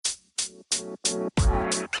All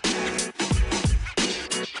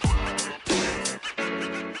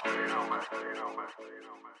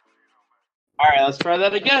right, let's try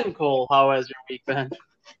that again, Cole. How has your week been?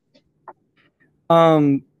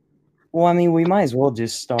 Well, I mean, we might as well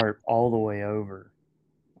just start all the way over.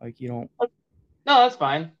 Like, you don't. No, that's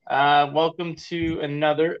fine. Welcome to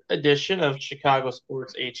another edition of Chicago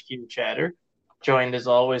Sports HQ Chatter. Joined as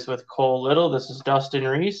always with Cole Little. This is Dustin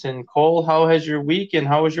Reese. And Cole, how has your week and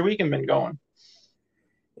how has your weekend been going?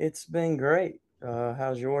 It's been great.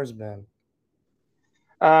 How's yours been?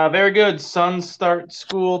 Very good. Sons start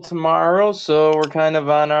school tomorrow, so we're kind of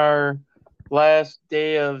on our last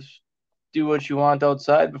day of do what you want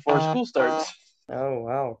outside before school starts. Oh,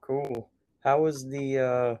 wow, cool. How was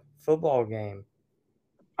the football game?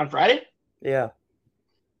 On Friday? Yeah.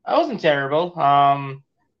 That wasn't terrible.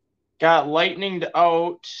 Got lightninged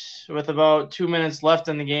out with about 2 minutes left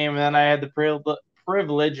in the game, and then I had the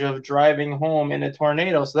privilege of driving home in a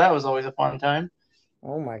tornado, so that was always a fun time.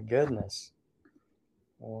 Oh my goodness.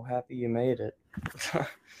 Well, happy you made it.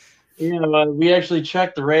 We actually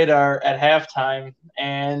checked the radar at halftime,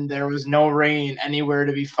 and there was no rain anywhere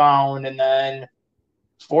to be found. And then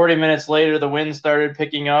 40 minutes later, the wind started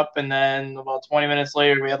picking up, and then about 20 minutes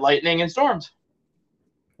later, we had lightning and storms.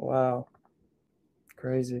 Wow.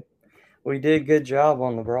 Crazy. We did a good job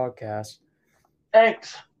on the broadcast.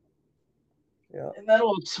 Thanks. Yeah. And then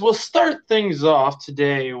we'll start things off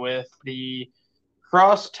today with the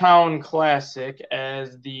Crosstown Classic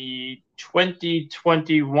as the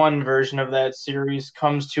 2021 version of that series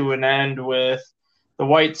comes to an end with the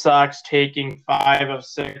White Sox taking 5 of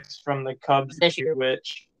 6 from the Cubs this year,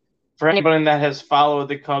 which for anybody that has followed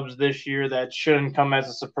the Cubs this year, that shouldn't come as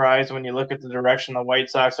a surprise when you look at the direction the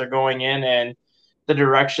White Sox are going in and the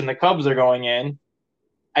direction the Cubs are going in.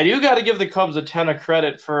 I do got to give the Cubs a ton of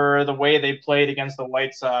credit for the way they played against the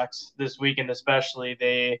White Sox this weekend, especially.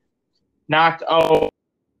 They knocked out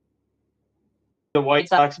the White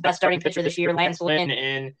Sox best starting pitcher this year, Lance Lynn,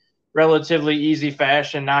 in relatively easy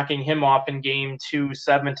fashion, knocking him off in game 2,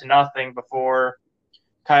 7-0, before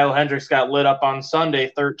Kyle Hendricks got lit up on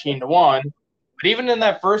Sunday, 13-1. But even in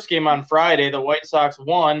that first game on Friday, the White Sox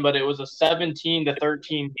won, but it was a 17-13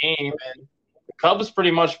 game, and the Cubs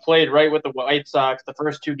pretty much played right with the White Sox the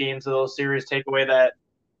first 2 games of those series. Take away that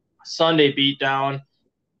Sunday beatdown.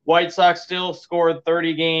 White Sox still scored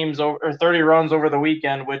 30 runs over the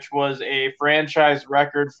weekend, which was a franchise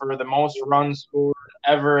record for the most runs scored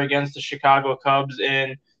ever against the Chicago Cubs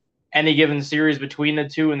in any given series between the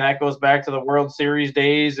two, and that goes back to the World Series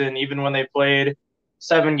days. And even when they played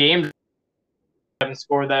 7 games, they haven't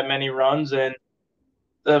scored that many runs. And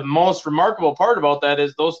the most remarkable part about that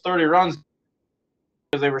is those 30 runs,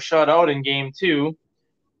 because they were shut out in game 2.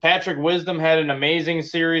 Patrick Wisdom had an amazing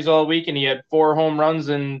series all week, and he had 4 home runs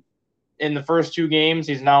in the first 2 games.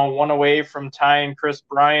 He's now 1 away from tying Chris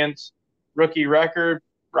Bryant's rookie record.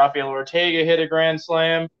 Rafael Ortega hit a grand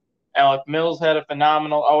slam. Alec Mills had a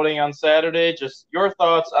phenomenal outing on Saturday. Just your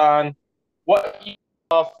thoughts on what you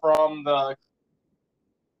saw from the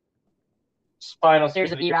final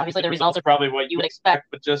series of the year. Obviously, the results are probably what you would expect,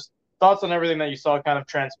 but just thoughts on everything that you saw kind of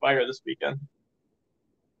transpire this weekend.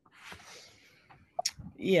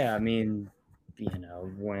 Yeah, I mean,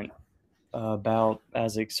 went about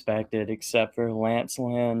as expected, except for Lance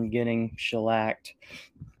Lynn getting shellacked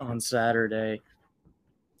on Saturday.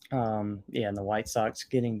 And the White Sox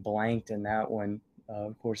getting blanked in that one.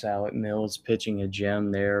 Of course, Alec Mills pitching a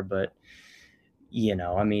gem there, but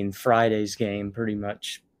I mean, Friday's game pretty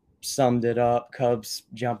much summed it up. Cubs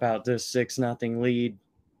jump out to a 6-0 lead,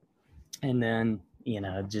 and then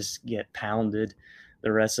just get pounded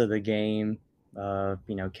the rest of the game.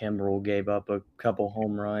 Kimbrel gave up a couple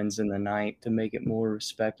home runs in the ninth to make it more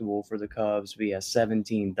respectable for the Cubs via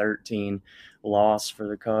 17-13 loss for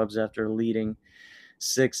the Cubs after leading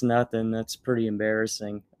 6-0. That's pretty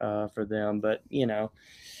embarrassing for them. But,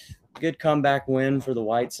 good comeback win for the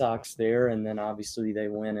White Sox there. And then obviously they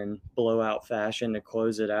win in blowout fashion to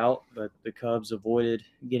close it out. But the Cubs avoided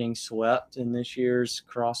getting swept in this year's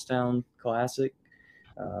Crosstown Classic,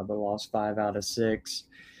 but lost 5 out of 6.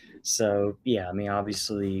 So, yeah, I mean,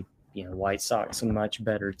 obviously, White Sox a much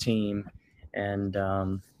better team. And, I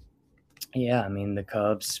mean, the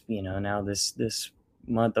Cubs, now this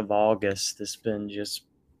month of August, this been just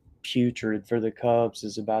putrid for the Cubs,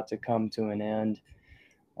 is about to come to an end.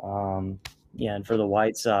 And for the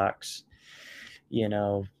White Sox,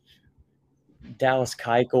 Dallas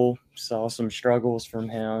Keuchel, saw some struggles from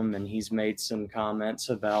him, and he's made some comments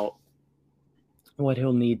about what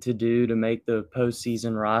he'll need to do to make the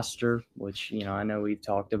postseason roster, which, I know we've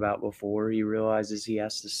talked about before. He realizes he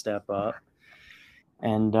has to step up.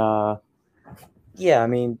 And, Yeah, I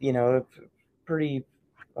mean, pretty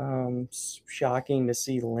shocking to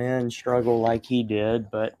see Lynn struggle like he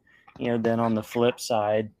did, but then on the flip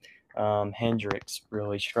side, Hendricks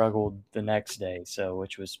really struggled the next day,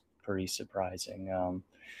 which was pretty surprising.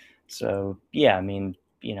 So yeah, I mean,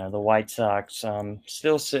 the White Sox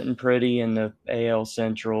still sitting pretty in the AL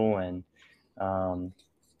Central, and um,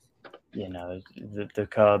 the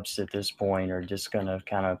Cubs at this point are just going to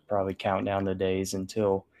kind of probably count down the days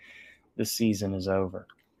until the season is over.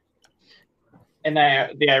 And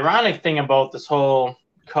the ironic thing about this whole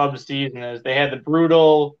Cubs season is they had the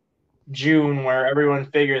brutal June where everyone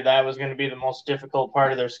figured that was going to be the most difficult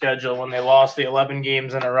part of their schedule when they lost the 11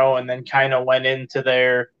 games in a row and then kind of went into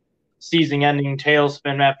their season ending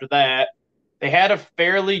tailspin after that. They had a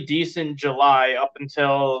fairly decent July up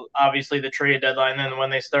until obviously the trade deadline, and then when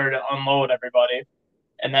they started to unload everybody.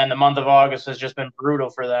 And then the month of August has just been brutal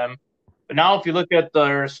for them. But now, if you look at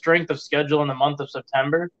their strength of schedule in the month of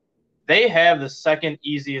September, they have the second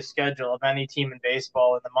easiest schedule of any team in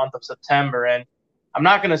baseball in the month of September. And I'm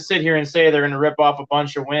not going to sit here and say they're going to rip off a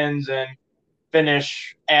bunch of wins and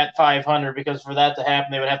finish at 500 because for that to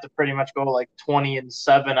happen, they would have to pretty much go like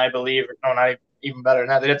 20-7, I believe. No, not even better than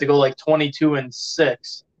that. They'd have to go like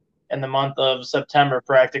 22-6 in the month of September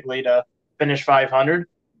practically to finish 500.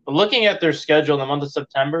 But looking at their schedule in the month of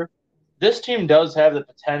September, this team does have the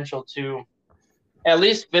potential to at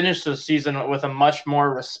least finish the season with a much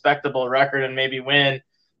more respectable record and maybe win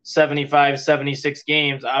 75, 76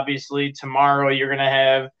 games. Obviously, tomorrow you're going to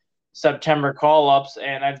have September call ups.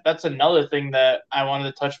 And that's another thing that I wanted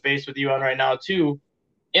to touch base with you on right now, too.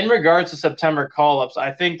 In regards to September call ups,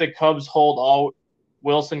 I think the Cubs hold out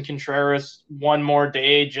Wilson Contreras one more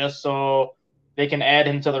day just so they can add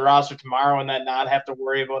him to the roster tomorrow and then not have to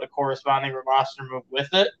worry about a corresponding roster move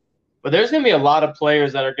with it. But there's going to be a lot of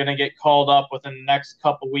players that are going to get called up within the next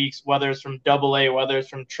couple weeks, whether it's from AA, whether it's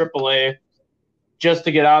from AAA, just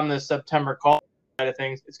to get on this September call side of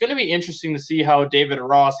things. It's going to be interesting to see how David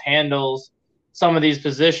Ross handles some of these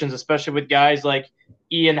positions, especially with guys like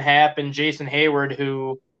Ian Happ and Jason Hayward,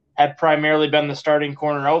 who had primarily been the starting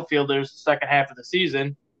corner outfielders the second half of the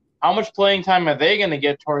season. How much playing time are they going to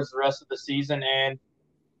get towards the rest of the season? And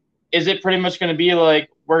is it pretty much going to be like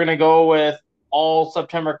we're going to go with all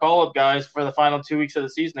September call up guys for the final 2 weeks of the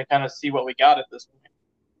season to kind of see what we got at this point?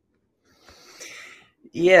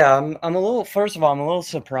 Yeah, I'm a little. First of all, I'm a little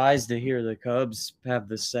surprised to hear the Cubs have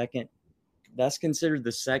the second. That's considered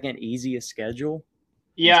the second easiest schedule.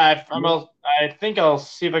 Yeah, I think I'll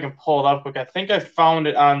see if I can pull it up quick. I think I found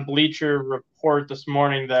it on Bleacher Report this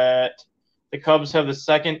morning that the Cubs have the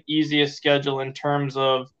second easiest schedule in terms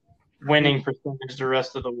of winning percentage the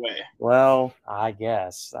rest of the way. Well, I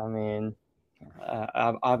guess. I mean,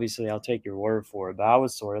 obviously, I'll take your word for it, but I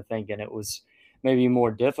was sort of thinking it was maybe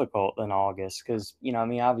more difficult than August because, I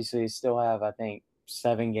mean, obviously, you still have, I think,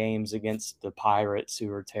 7 games against the Pirates,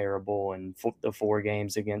 who are terrible, and the 4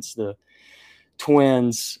 games against the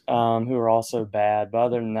Twins, who are also bad. But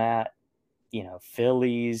other than that,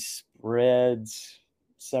 Phillies, Reds,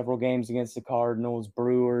 several games against the Cardinals,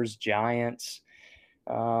 Brewers, Giants.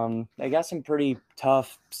 They got some pretty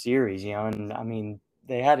tough series, and I mean,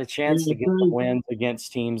 they had a chance to get the wins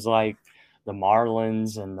against teams like the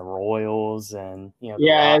Marlins and the Royals and,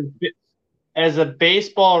 yeah, as a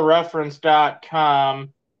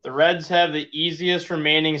baseballreference.com, the Reds have the easiest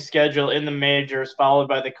remaining schedule in the majors, followed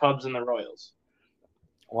by the Cubs and the Royals.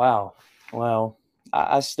 Wow. Well,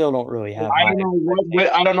 I still don't really have. I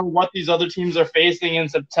don't know what these other teams are facing in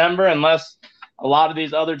September, unless a lot of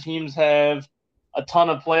these other teams have a ton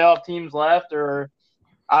of playoff teams left, or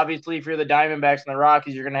obviously if you're the Diamondbacks and the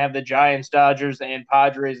Rockies, you're going to have the Giants, Dodgers, and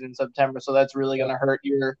Padres in September, so that's really going to hurt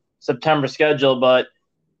your September schedule. But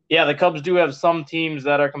yeah, the Cubs do have some teams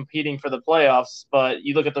that are competing for the playoffs, but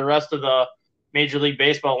you look at the rest of the Major League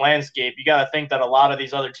Baseball landscape, you got to think that a lot of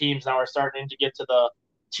these other teams now are starting to get to the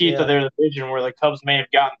teeth of their division where the Cubs may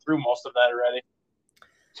have gotten through most of that already.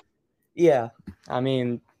 Yeah. I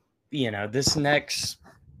mean, this next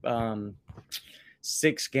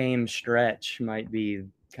 6-game stretch might be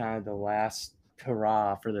kind of the last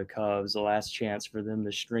hurrah for the Cubs, the last chance for them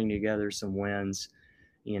to string together some wins,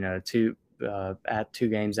 2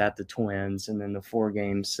 games at the Twins, and then the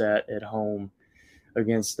 4-game set at home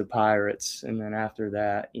against the Pirates. And then after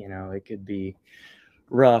that, it could be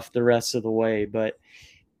rough the rest of the way. But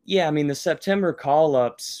yeah, I mean, the September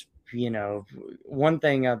call-ups, one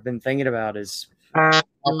thing I've been thinking about is I have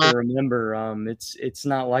to remember it's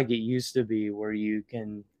not like it used to be where you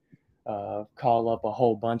can call up a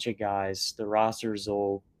whole bunch of guys. The rosters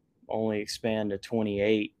will only expand to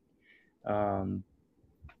 28. But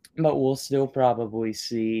we'll still probably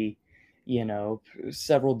see,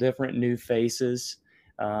 several different new faces.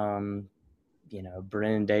 Brennan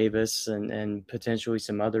Davis and potentially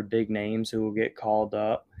some other big names who will get called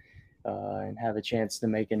up and have a chance to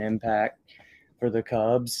make an impact for the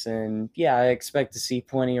Cubs. And yeah, I expect to see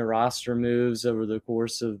plenty of roster moves over the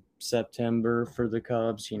course of September for the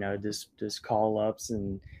Cubs, just call ups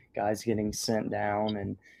and guys getting sent down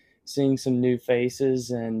and seeing some new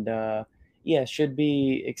faces. And yeah, should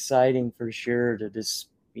be exciting for sure to just,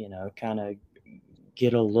 kind of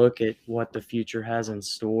get a look at what the future has in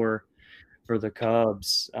store for the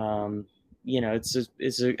Cubs. I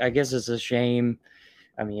guess it's a shame.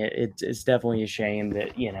 I mean, it's definitely a shame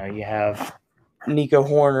that, you have Nico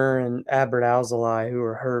Horner and Albert Alzolay who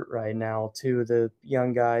are hurt right now. Two of the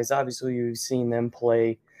young guys. Obviously, you've seen them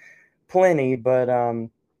play plenty, but,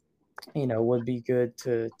 would be good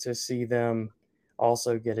to see them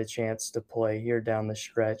also get a chance to play here down the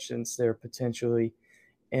stretch since they're potentially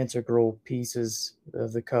integral pieces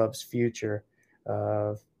of the Cubs' future.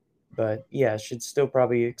 But yeah, should still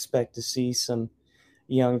probably expect to see some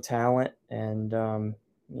young talent, and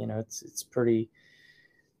it's pretty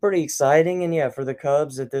exciting. And yeah, for the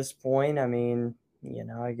Cubs at this point, I mean,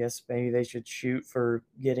 I guess maybe they should shoot for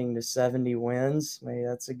getting to 70 wins. Maybe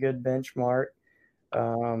that's a good benchmark.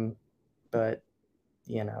 But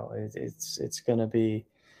it's going to be,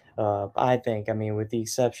 I think, I mean, with the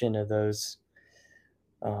exception of those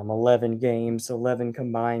 11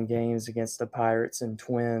 combined games against the Pirates and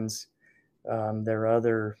Twins. There are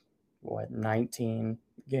other, 19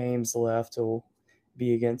 games left will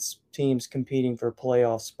be against teams competing for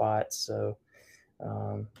playoff spots. So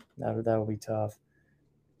that will be tough.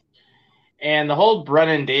 And the whole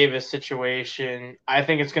Brennan Davis situation, I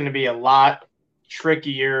think it's going to be a lot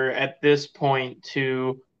trickier at this point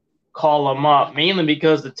to call him up, mainly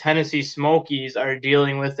because the Tennessee Smokies are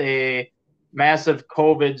dealing with a massive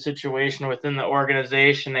COVID situation within the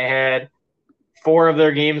organization. They had 4 of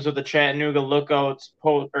their games with the Chattanooga Lookouts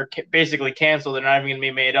basically canceled. They're not even going to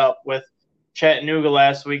be made up with Chattanooga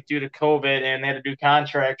last week due to COVID, and they had to do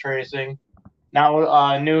contract tracing.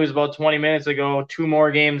 Now, news about 20 minutes ago, 2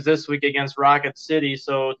 more games this week against Rocket City.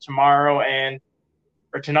 So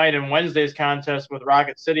tonight and Wednesday's contest with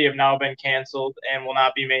Rocket City have now been canceled and will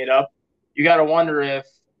not be made up. You got to wonder if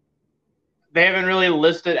they haven't really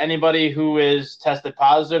listed anybody who is tested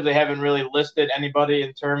positive. They haven't really listed anybody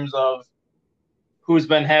in terms of who's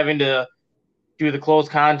been having to do the close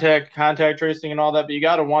contact tracing and all that. But you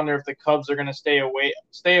got to wonder if the Cubs are going to stay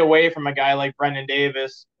away from a guy like Brennan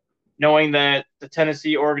Davis, knowing that the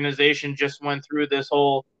Tennessee organization just went through this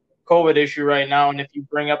whole COVID issue right now. And if you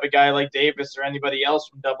bring up a guy like Davis or anybody else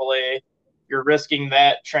from AA, you're risking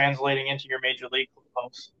that translating into your major league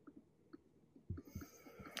clubhouse.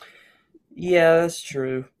 Yeah, that's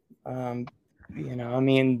true. I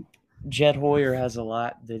mean, Jed Hoyer has a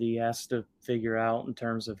lot that he has to figure out in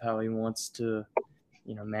terms of how he wants to,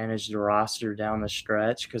 manage the roster down the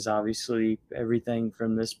stretch, because obviously everything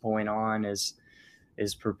from this point on is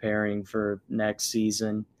preparing for next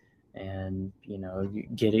season and,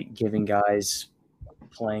 giving guys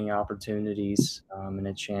playing opportunities and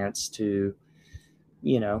a chance to,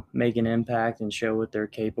 make an impact and show what they're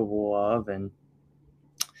capable of. And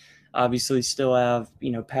obviously still have,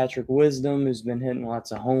 Patrick Wisdom, who's been hitting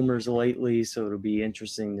lots of homers lately. So it'll be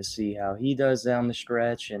interesting to see how he does down the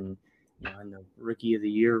stretch and, in the Rookie of the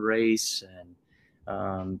Year race.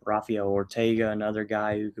 And Rafael Ortega, another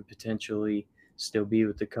guy who could potentially still be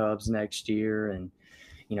with the Cubs next year. And,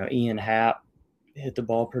 Ian Happ hit the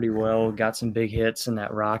ball pretty well, got some big hits in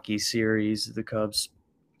that Rocky series. The Cubs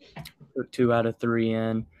took 2 out of 3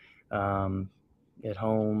 in at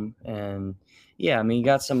home. And yeah, I mean, you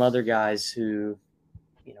got some other guys who,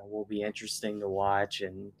 will be interesting to watch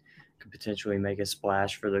and could potentially make a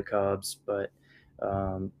splash for the Cubs. But,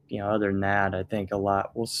 other than that, I think a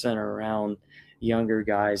lot will center around younger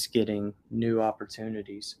guys getting new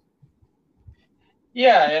opportunities.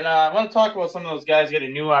 Yeah, and I want to talk about some of those guys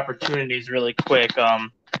getting new opportunities really quick.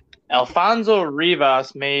 Alfonso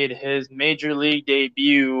Rivas made his major league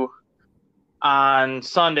debut on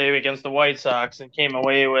Sunday against the White Sox and came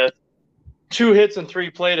away with 2 hits and 3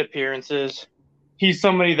 plate appearances. He's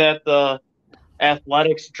somebody that the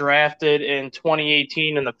Athletics drafted in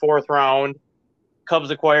 2018 in the 4th round.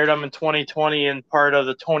 Cubs acquired him in 2020 in part of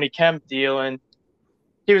the Tony Kemp deal, and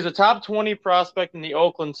he was a top 20 prospect in the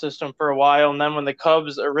Oakland system for a while. And then when the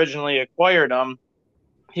Cubs originally acquired him,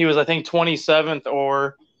 he was, I think, 27th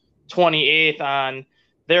or 28th on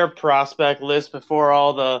their prospect list before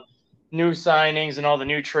all the new signings and all the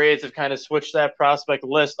new trades have kind of switched that prospect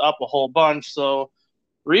list up a whole bunch. So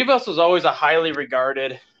Rivas was always a highly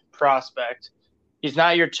regarded prospect. He's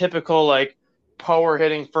not your typical like power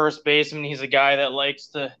hitting first baseman. He's a guy that likes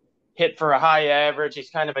to hit for a high average. He's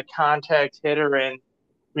kind of a contact hitter and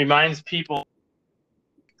reminds people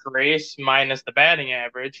Grace minus the batting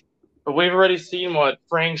average. But we've already seen what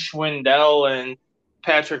Frank Schwindel and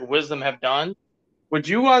Patrick Wisdom have done. Would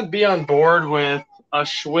you want to be on board with a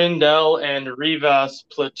Schwindel and Rivas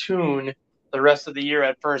platoon the rest of the year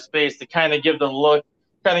at first base to kind of give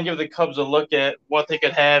the Cubs a look at what they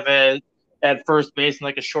could have at first base in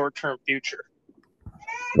like a short term future?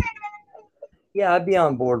 Yeah, I'd be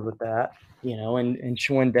on board with that. And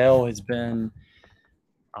Schwindel has been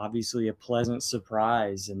obviously a pleasant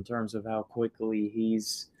surprise in terms of how quickly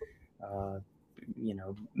he's,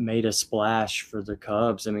 made a splash for the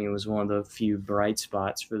Cubs. I mean, it was one of the few bright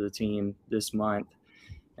spots for the team this month.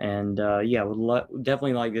 And would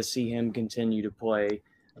definitely like to see him continue to play.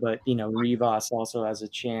 But Rivas also has a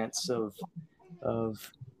chance of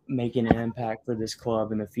making an impact for this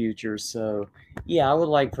club in the future. So yeah, I would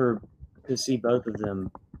like to see both of them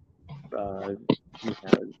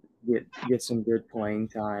get some good playing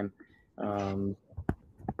time. And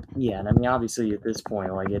I mean, obviously at this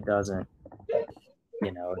point, like it doesn't,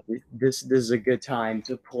 this is a good time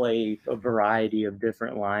to play a variety of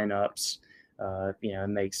different lineups. It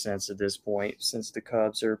makes sense at this point since the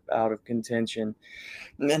Cubs are out of contention,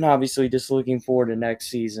 and obviously just looking forward to next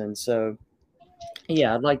season. So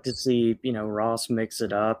yeah, I'd like to see Ross mix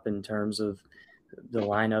it up in terms of the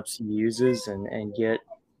lineups he uses and get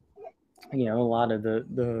a lot of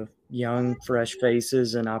the young fresh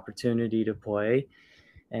faces an opportunity to play.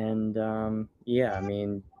 And I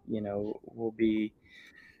mean, will be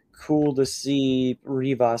cool to see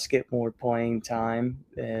Rivas get more playing time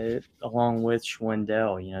along with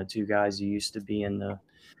Schwindel, two guys who used to be in the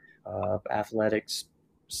athletics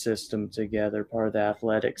system together, part of the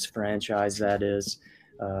athletics franchise that is,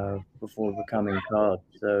 before becoming Cubs.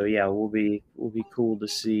 So yeah, will be cool to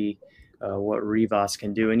see what Rivas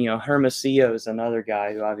can do. And Hermosillo is another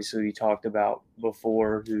guy who obviously we talked about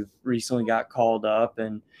before, who recently got called up,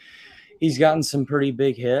 and he's gotten some pretty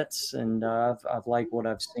big hits. And I've liked what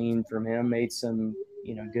I've seen from him. Made some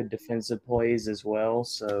good defensive plays as well.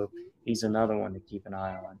 So he's another one to keep an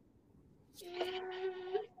eye on.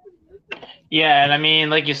 Yeah, and I mean,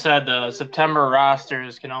 like you said, the September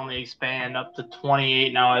rosters can only expand up to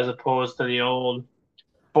 28 now as opposed to the old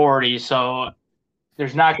 40. So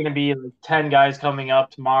there's not going to be like 10 guys coming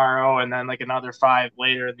up tomorrow and then like another 5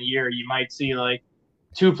 later in the year. You might see like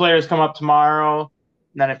 2 players come up tomorrow,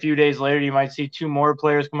 and then a few days later you might see 2 more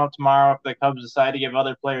players come up tomorrow if the Cubs decide to give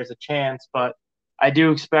other players a chance. But I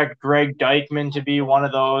do expect Greg Deichmann to be one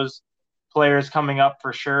of those players coming up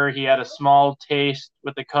for sure. He had a small taste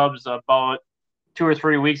with the Cubs about 2 or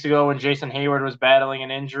 3 weeks ago when Jason Hayward was battling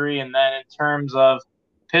an injury. And then in terms of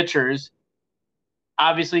pitchers,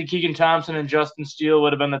 obviously Keegan Thompson and Justin Steele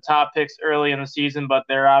would have been the top picks early in the season, but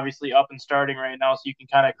they're obviously up and starting right now, so you can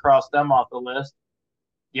kind of cross them off the list.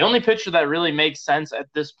 The only pitcher that really makes sense at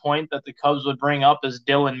this point that the Cubs would bring up is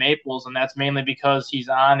Dylan Maples, and that's mainly because he's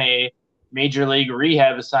on a major league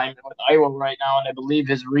rehab assignment with Iowa right now, and I believe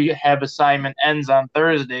his rehab assignment ends on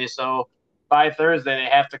Thursday. So by Thursday, they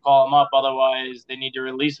have to call him up. Otherwise, they need to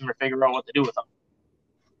release him or figure out what to do with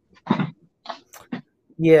him.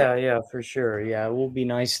 Yeah, for sure. Yeah, it will be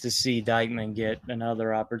nice to see Deichmann get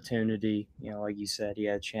another opportunity. Like you said, he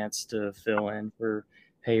had a chance to fill in for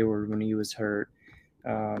Hayward when he was hurt.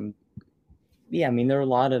 I mean, there are a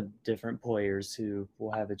lot of different players who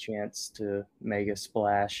will have a chance to make a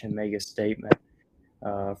splash and make a statement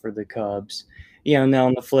for the Cubs. Now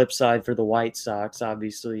on the flip side for the White Sox,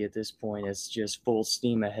 obviously at this point it's just full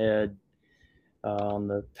steam ahead on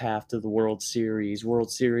the path to the World Series.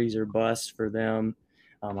 World Series or bust for them.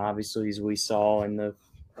 Obviously, as we saw in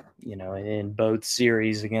both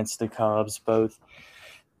series against the Cubs, both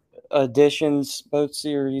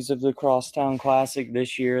series of the Crosstown Classic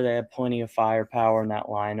this year, they had plenty of firepower in that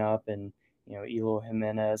lineup. And, Eloy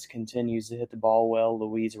Jimenez continues to hit the ball well.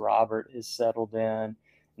 Luis Robert has settled in.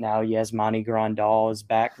 Now Yasmani Grandal is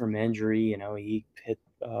back from injury.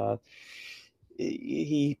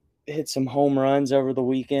 He hit some home runs over the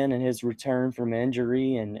weekend in his return from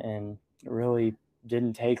injury and really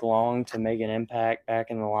didn't take long to make an impact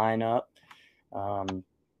back in the lineup. I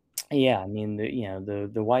mean,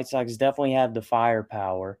 the White Sox definitely have the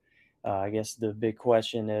firepower. I guess the big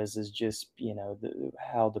question is just,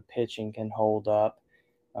 how the pitching can hold up,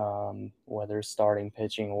 whether starting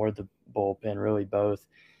pitching or the bullpen, really both.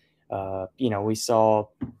 We saw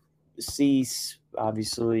Cease,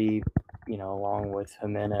 obviously, along with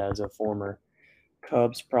Jimenez, a former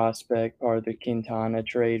Cubs prospect, part of the Quintana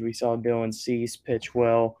trade. We saw Dylan Cease pitch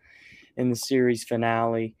well in the series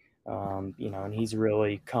finale. And he's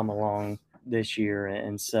really come along this year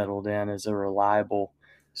and settled in as a reliable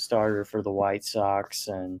starter for the White Sox.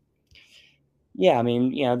 And yeah, I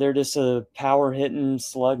mean, they're just a power hitting,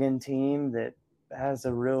 slugging team that has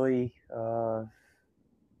a really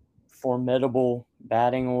formidable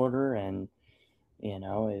batting order. And,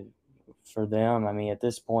 for them, I mean, at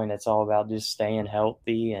this point, it's all about just staying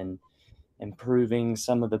healthy and improving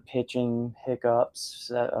some of the pitching hiccups,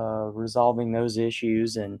 resolving those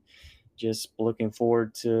issues, and just looking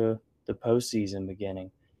forward to the postseason beginning.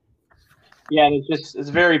 Yeah, it's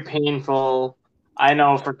very painful. I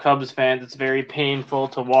know for Cubs fans, it's very painful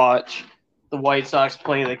to watch the White Sox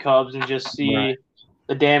play the Cubs and just see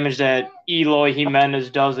the damage that Eloy Jimenez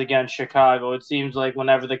does against Chicago. It seems like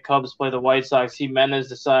whenever the Cubs play the White Sox, Jimenez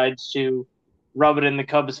decides to rub it in the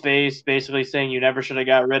Cubs' face, basically saying, "You never should have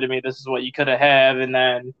got rid of me. This is what you could have had." And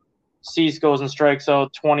then Cease goes and strikes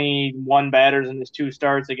out 21 batters in his 2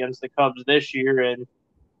 starts against the Cubs this year, and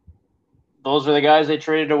those are the guys they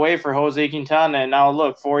traded away for Jose Quintana. And now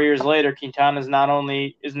look, 4 years later, Quintana is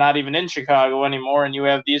not even in Chicago anymore, and you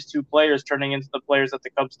have these 2 players turning into the players that the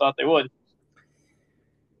Cubs thought they would.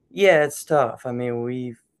 Yeah, it's tough. I mean,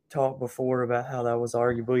 we've talked before about how that was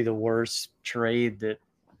arguably the worst trade that,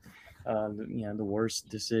 the worst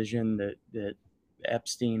decision that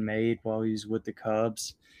Epstein made while he was with the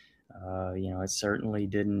Cubs. It certainly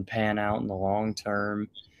didn't pan out in the long term.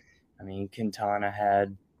 I mean, Quintana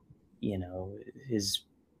had, his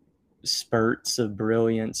spurts of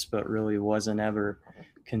brilliance, but really wasn't ever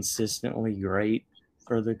consistently great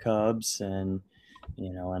for the Cubs. And,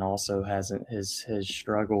 and also has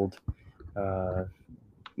struggled,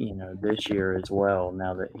 this year as well,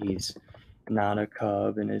 now that he's not a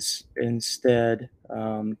Cub and is instead,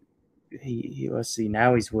 let's see,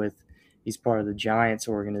 now he's part of the Giants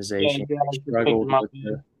organization.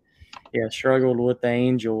 Struggled with the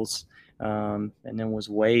Angels, and then was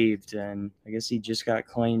waived, and I guess he just got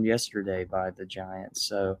claimed yesterday by the Giants.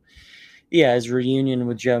 So, yeah, his reunion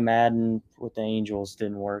with Joe Madden with the Angels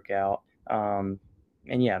didn't work out.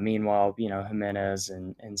 Meanwhile, Jimenez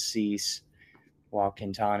and Cease, while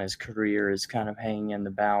Quintana's career is kind of hanging in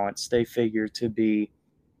the balance, they figure to be,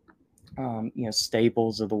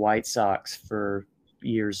 staples of the White Sox for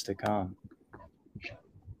years to come.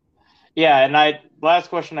 Yeah, and last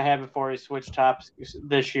question I have before we switch topics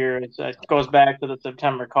this year, it goes back to the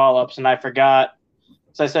September call-ups, and I forgot.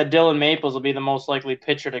 So I said Dylan Maples will be the most likely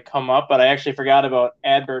pitcher to come up, but I actually forgot about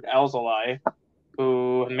Adbert Alzolay,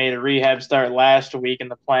 who made a rehab start last week,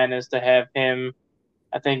 and the plan is to have him,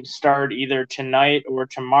 I think, start either tonight or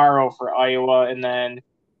tomorrow for Iowa and then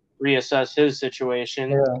reassess his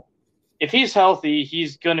situation. Yeah. If he's healthy,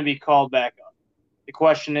 he's going to be called back up. The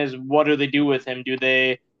question is, what do they do with him? Do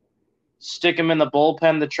they stick him in the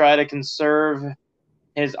bullpen to try to conserve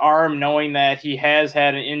his arm, knowing that he has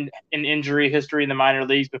had an injury history in the minor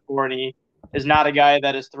leagues before, and he is not a guy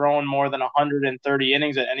that has thrown more than 130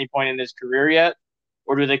 innings at any point in his career yet?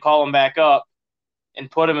 Or do they call him back up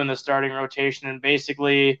and put him in the starting rotation and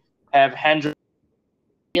basically have Hendricks,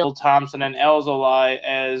 Thompson, and Alzolay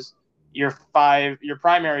as your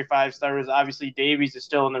primary 5 starters? Obviously, Davies is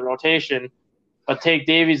still in the rotation, but take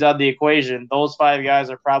Davies out of the equation. Those 5 guys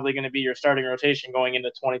are probably going to be your starting rotation going into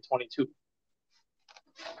 2022.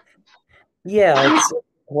 Yeah, it's a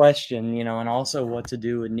question, and also what to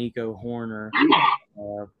do with Nico Hoerner.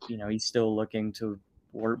 He's still looking to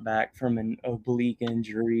work back from an oblique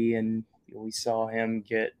injury, and we saw him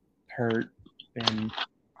get hurt in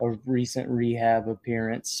a recent rehab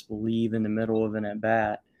appearance, leave in the middle of an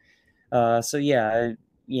at-bat. I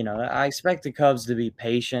expect the Cubs to be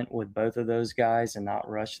patient with both of those guys and not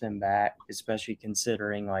rush them back, especially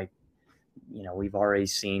considering, we've already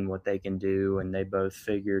seen what they can do, and they both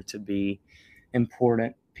figure to be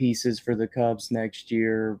important pieces for the Cubs next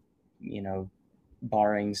year,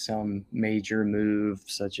 barring some major move,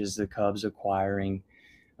 such as the Cubs acquiring,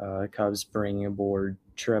 Cubs bringing aboard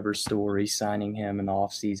Trevor Story, signing him in the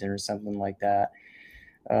offseason or something like that.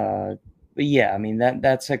 But yeah, I mean,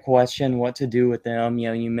 that's a question, what to do with them.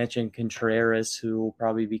 You mentioned Contreras, who will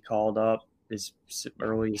probably be called up as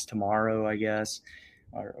early as tomorrow, I guess,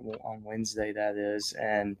 or on Wednesday, that is.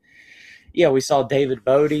 And yeah, we saw David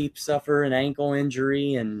Bodie suffer an ankle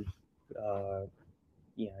injury, and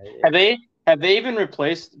have they even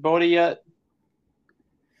replaced Bodie yet?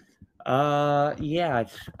 I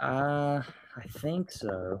think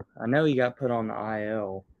so. I know he got put on the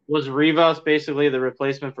IL. Was Rivas basically the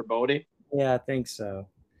replacement for Bodie? Yeah, I think so.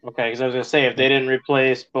 Okay, because I was going to say, if they didn't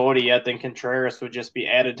replace Bodie yet, then Contreras would just be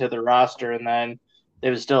added to the roster, and then they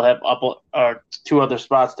would still have 2 other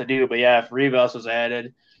spots to do. But yeah, if Rivas was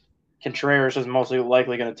added, Contreras is mostly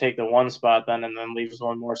likely going to take the one spot then and then leaves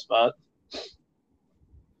one more spot.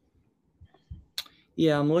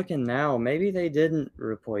 Yeah, I'm looking now. Maybe they didn't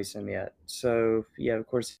replace him yet. So, yeah, of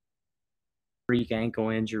course, freak ankle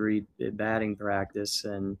injury at batting practice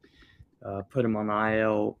and put him on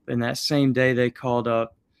IL. And that same day, they called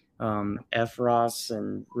up Efros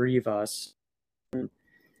and Rivas,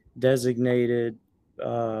 designated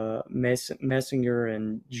Messinger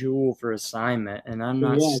and Jewell for assignment. And I'm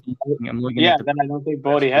not seeing, I'm looking at the. Then I don't think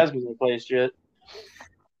Bodie has been replaced yet.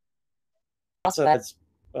 Also, that's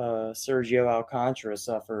Sergio Alcantara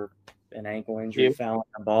suffer an ankle injury, fouling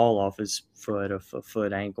a ball off his foot, a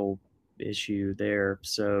foot ankle issue there.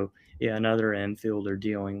 So, yeah, another infielder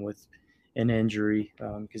dealing with an injury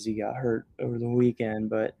because he got hurt over the weekend.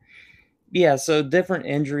 But, yeah, so different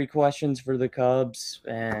injury questions for the Cubs.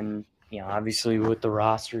 And, obviously with the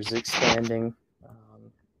rosters expanding,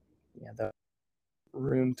 the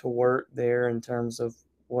room to work there in terms of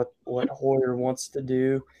what Hoyer wants to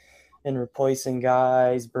do and replacing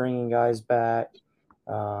guys, bringing guys back.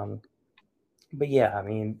 But yeah, I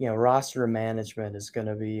mean, roster management is going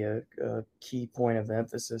to be a key point of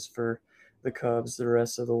emphasis for the Cubs the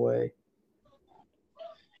rest of the way.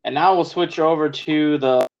 And now we'll switch over to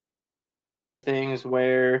the things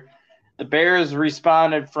where the Bears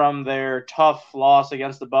responded from their tough loss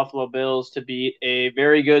against the Buffalo Bills to beat a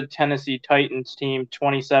very good Tennessee Titans team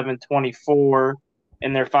 27-24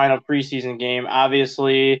 in their final preseason game.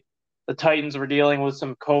 Obviously, the Titans were dealing with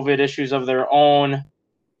some COVID issues of their own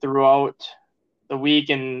throughout the week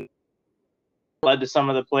and led to some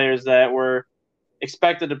of the players that were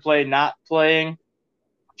expected to play not playing.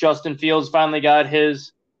 Justin Fields finally got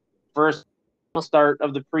his first start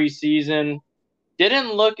of the preseason.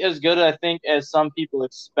 Didn't look as good, I think, as some people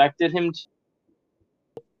expected him to.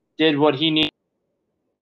 Did what he needed.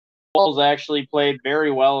 Foles actually played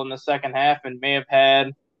very well in the second half and may have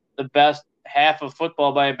had the best half of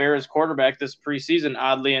football by a Bears quarterback this preseason,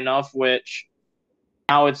 oddly enough, which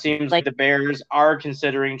now it seems like the Bears are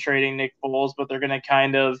considering trading Nick Foles, but they're going to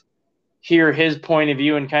kind of hear his point of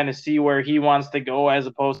view and kind of see where he wants to go as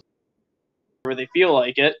opposed to where they feel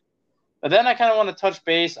like it. But then I kind of want to touch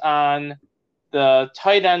base on the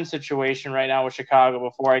tight end situation right now with Chicago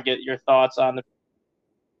before I get your thoughts on the.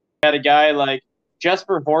 Had a guy like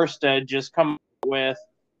Jesper Horsted just come with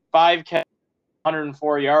 5 catches,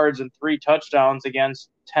 104 yards, and 3 touchdowns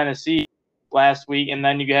against Tennessee last week. And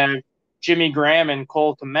then you have Jimmy Graham and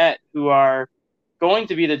Cole Kmet, who are going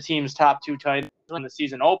to be the team's top 2 tight ends when the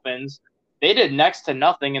season opens. They did next to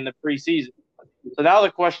nothing in the preseason. So now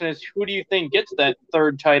the question is, who do you think gets that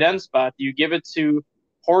third tight end spot? Do you give it to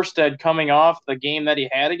Horsted coming off the game that he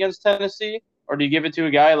had against Tennessee, or do you give it to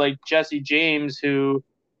a guy like Jesse James, who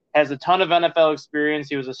has a ton of NFL experience?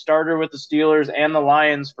 He was a starter with the Steelers and the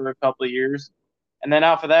Lions for a couple of years. And then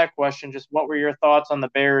after that question, just what were your thoughts on the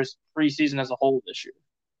Bears preseason as a whole this year?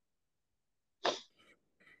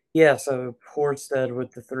 Yeah, so Horsted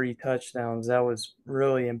with the 3 touchdowns, that was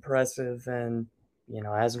really impressive. And,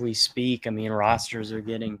 as we speak, I mean, rosters are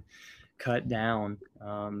getting cut down.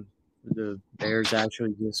 The Bears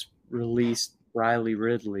actually just released Riley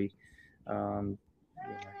Ridley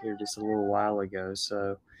here just a little while ago.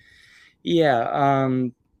 So, yeah,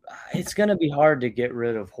 it's going to be hard to get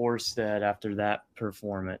rid of Horsted after that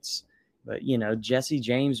performance. But, Jesse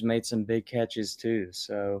James made some big catches too.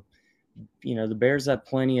 So, the Bears have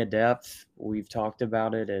plenty of depth. We've talked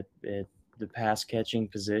about it at the pass catching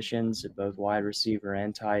positions at both wide receiver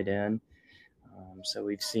and tight end. So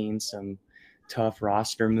we've seen some tough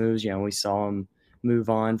roster moves. We saw him move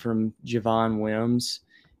on from Javon Wims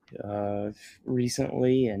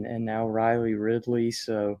recently, and now Riley Ridley.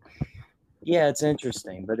 So yeah, it's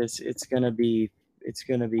interesting, but it's gonna be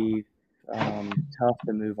tough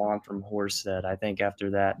to move on from Horsted, I think, after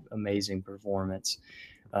that amazing performance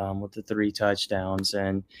with the 3 touchdowns.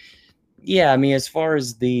 And yeah, I mean, as far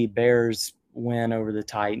as the Bears win over the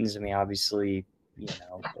Titans, I mean, obviously,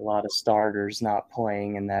 a lot of starters not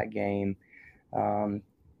playing in that game. Not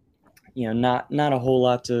a whole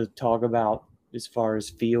lot to talk about as far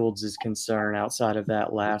as Fields is concerned outside of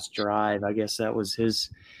that last drive. I guess that was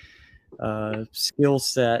his skill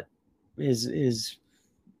set, his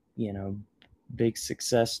big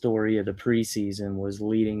success story of the preseason was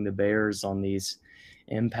leading the Bears on these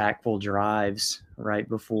impactful drives right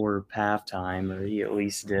before halftime, or he at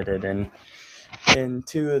least did it in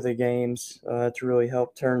 2 of the games to really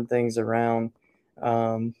help turn things around.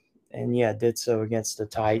 And yeah, did so against the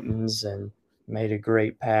Titans and made a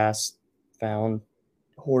great pass, found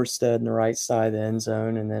Horsted in the right side of the end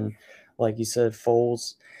zone. And then, like you said,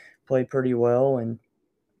 Foles played pretty well and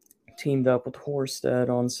teamed up with Horsted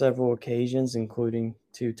on several occasions, including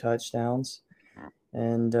 2 touchdowns.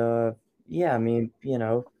 And, yeah, I mean,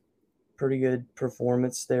 pretty good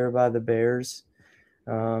performance there by the Bears,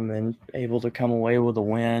 and able to come away with a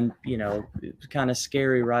win. It was kind of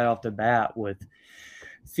scary right off the bat with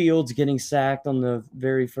Fields getting sacked on the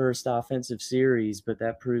very first offensive series, but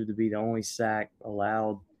that proved to be the only sack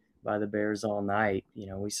allowed by the Bears all night.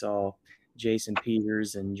 We saw Jason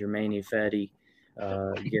Peters and Jermaine Ifedi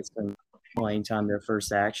get some playing time, their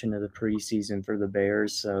first action of the preseason for the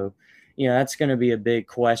Bears. So, that's going to be a big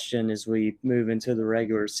question as we move into the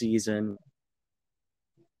regular season.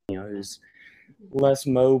 Who's less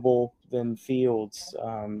mobile than Fields,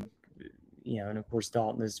 and of course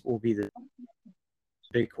Dalton will be the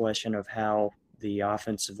big question of how the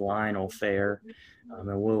offensive line will fare,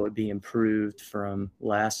 and will it be improved from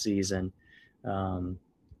last season?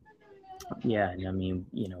 Yeah, and I mean,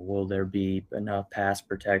 will there be enough pass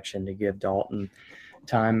protection to give Dalton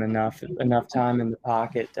enough time in the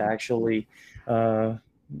pocket to actually,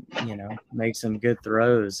 make some good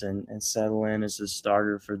throws and settle in as a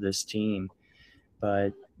starter for this team?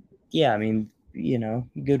 But yeah, I mean,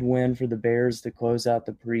 good win for the Bears to close out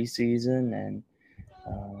the preseason, and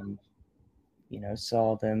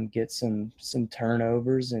saw them get some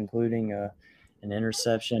turnovers, including an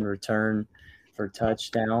interception return for a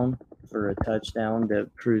touchdown that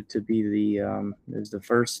proved to be it was the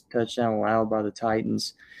first touchdown allowed by the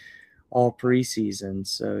Titans all preseason.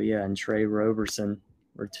 So yeah, and Trey Roberson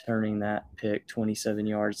returning that pick 27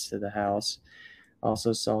 yards to the house.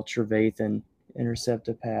 Also saw Trevathan intercept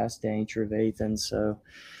a pass, Danny Trevathan. So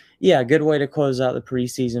yeah, good way to close out the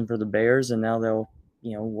preseason for the Bears, and now they'll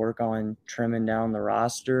work on trimming down the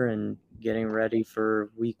roster and getting ready for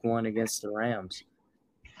week 1 against the Rams.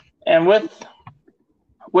 And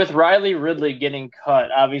with Riley Ridley getting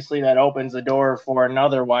cut, obviously that opens the door for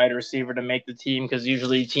another wide receiver to make the team, because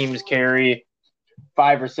usually teams carry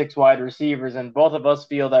 5 or 6 wide receivers, and both of us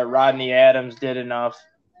feel that Rodney Adams did enough.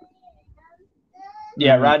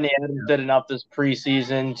 Yeah, Rodney Adams did enough this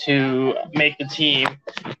preseason to make the team.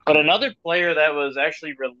 But another player that was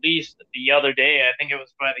actually released the other day, I think it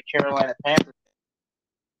was by the Carolina Panthers,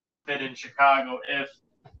 fit in Chicago if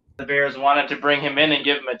the Bears wanted to bring him in and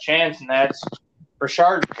give him a chance, and that's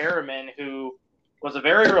Rashard Perriman, who was a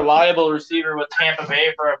very reliable receiver with Tampa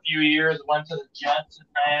Bay for a few years, went to the Jets and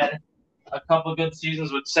had a couple good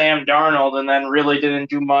seasons with Sam Darnold, and then really didn't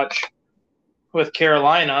do much with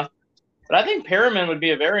Carolina. But I think Perriman would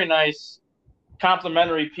be a very nice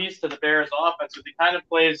complementary piece to the Bears offense. He kind of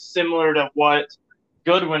plays similar to what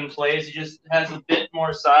Goodwin plays. He just has a bit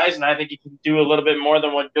more size, and I think he can do a little bit more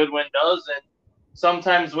than what Goodwin does. And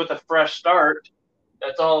sometimes with a fresh start,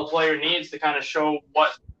 that's all a player needs to kind of show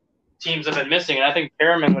what teams have been missing. And I think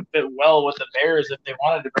Perriman would fit well with the Bears if they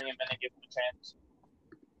wanted to bring him in and give him a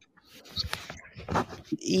chance.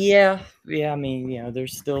 Yeah. I mean,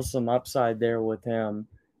 there's still some upside there with him.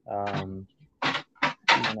 I'll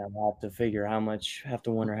have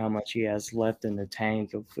to wonder how much he has left in the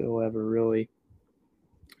tank, if he'll ever really,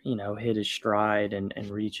 hit his stride and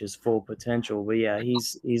reach his full potential. But yeah,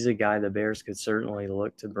 he's a guy the Bears could certainly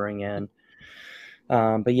look to bring in.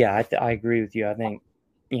 But yeah, I agree with you. I think,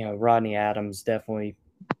 Rodney Adams definitely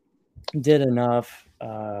did enough,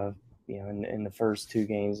 in the first 2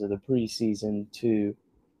 games of the preseason to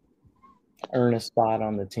earn a spot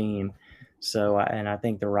on the team. So, and I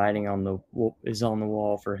think the writing is on the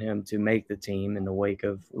wall for him to make the team in the wake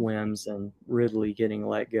of Wims and Ridley getting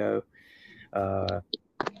let go.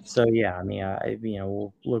 So yeah, I mean,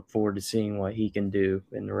 we'll look forward to seeing what he can do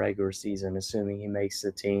in the regular season, assuming he makes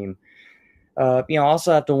the team.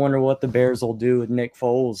 Also have to wonder what the Bears will do with Nick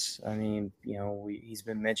Foles. I mean, he's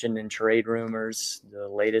been mentioned in trade rumors. The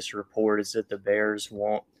latest report is that the Bears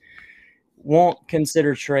won't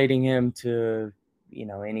consider trading him to,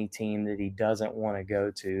 any team that he doesn't want to go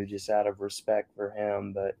to, just out of respect for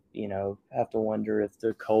him. But, have to wonder if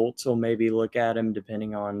the Colts will maybe look at him,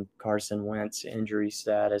 depending on Carson Wentz's injury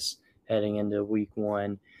status heading into week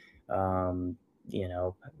 1. And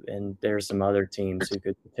there's some other teams who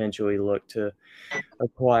could potentially look to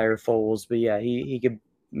acquire Foles. But yeah, he could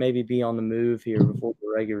maybe be on the move here before the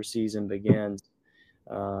regular season begins.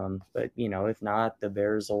 But if not, the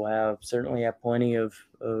Bears will certainly have plenty of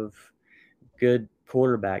good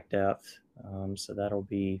quarterback depth. So that'll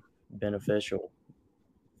be beneficial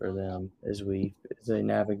for them as they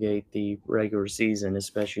navigate the regular season,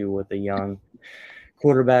 especially with a young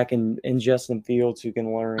quarterback in Justin Fields who can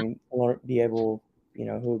who will be able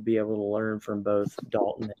to learn from both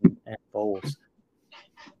Dalton and Foles.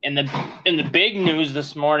 And the big news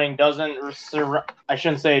this morning I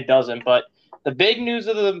shouldn't say it doesn't, but The big news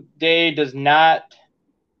of the day does not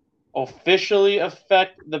officially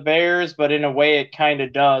affect the Bears, but in a way it kind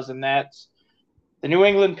of does, and that's the New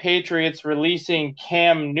England Patriots releasing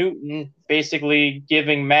Cam Newton, basically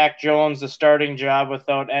giving Mac Jones the starting job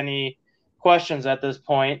without any questions at this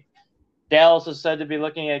point. Dallas is said to be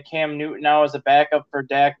looking at Cam Newton now as a backup for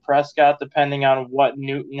Dak Prescott, depending on what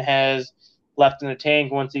Newton has left in the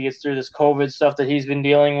tank once he gets through this COVID stuff that he's been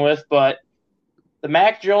dealing with. But the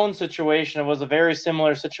Mac Jones situation was a very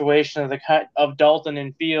similar situation of Dalton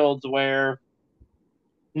and Fields, where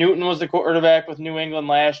Newton was the quarterback with New England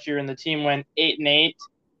last year, and the team went 8-8.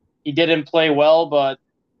 He didn't play well, but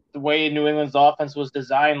the way New England's offense was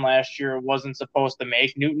designed last year wasn't supposed to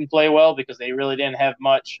make Newton play well because they really didn't have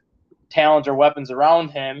much talent or weapons around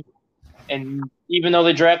him. And even though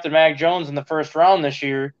they drafted Mac Jones in the first round this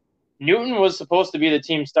year, Newton was supposed to be the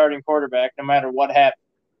team's starting quarterback no matter what happened.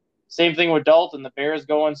 Same thing with Dalton. The Bears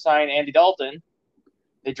go and sign Andy Dalton.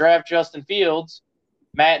 They draft Justin Fields.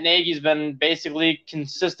 Matt Nagy's been basically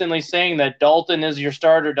consistently saying that Dalton is your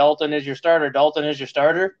starter, Dalton is your starter, Dalton is your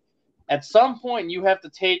starter. At some point, you have to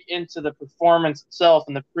take into the performance itself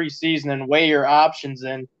in the preseason and weigh your options.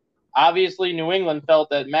 And obviously, New England felt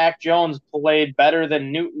that Mac Jones played better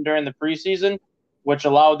than Newton during the preseason, which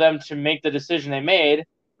allowed them to make the decision they made.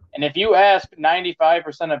 And if you ask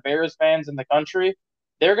 95% of Bears fans in the country,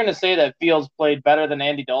 they're going to say that Fields played better than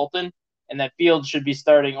Andy Dalton and that Fields should be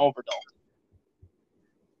starting over Dalton.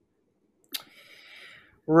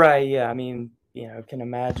 Right, yeah. I mean, can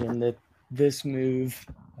imagine that this move,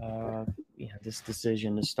 this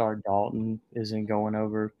decision to start Dalton isn't going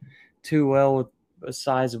over too well with a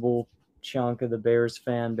sizable chunk of the Bears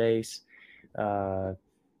fan base.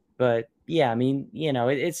 But, yeah, I mean,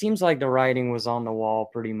 it seems like the writing was on the wall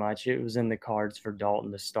pretty much. It was in the cards for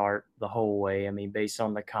Dalton to start the whole way. I mean, based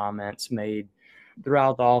on the comments made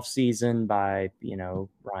throughout the offseason by,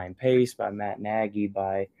 Ryan Pace, by Matt Nagy,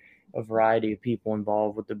 by a variety of people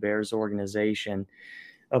involved with the Bears organization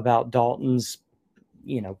about Dalton's,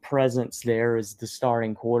 presence there as the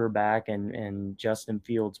starting quarterback and Justin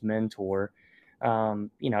Fields' mentor.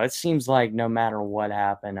 It seems like no matter what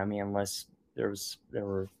happened, I mean, unless there was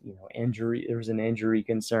an injury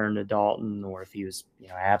concern to Dalton, or if he was,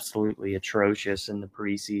 absolutely atrocious in the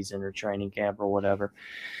preseason or training camp or whatever,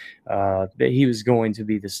 that he was going to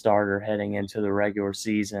be the starter heading into the regular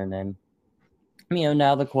season. And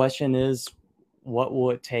now the question is, what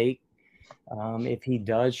will it take if he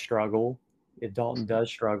does struggle? If Dalton does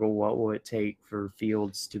struggle, what will it take for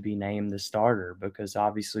Fields to be named the starter? Because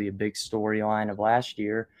obviously a big storyline of last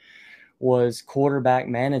year was quarterback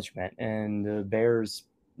management, and the Bears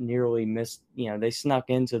nearly missed, they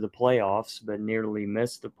snuck into the playoffs, but nearly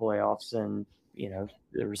missed the playoffs. And,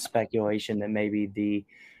 there was speculation that maybe the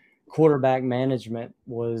quarterback management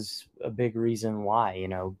was a big reason why,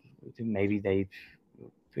 maybe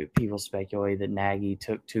people speculate that Nagy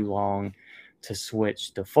took too long to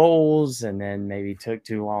switch to Foles, and then maybe took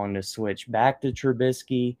too long to switch back to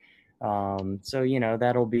Trubisky. So,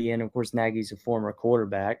 that'll be, and of course, Nagy's a former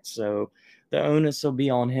quarterback, so the onus will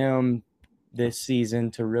be on him this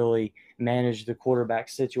season to really manage the quarterback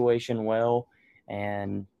situation well.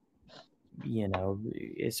 And,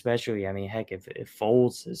 especially, I mean, heck, if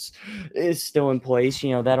Foles is still in place,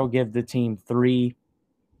 that'll give the team 3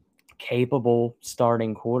 capable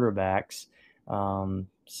starting quarterbacks.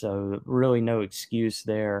 So really no excuse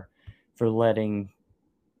there for letting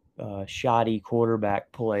shoddy quarterback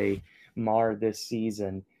play mar this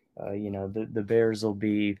season. The Bears will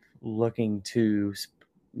be looking to,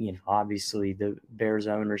 obviously the Bears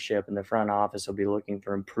ownership and the front office will be looking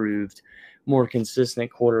for improved, more consistent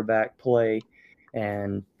quarterback play.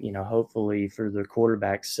 And, hopefully for the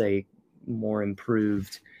quarterback's sake, more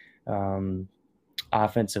improved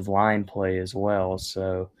offensive line play as well.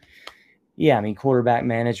 So, yeah, I mean, quarterback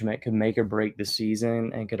management could make or break the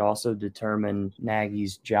season and could also determine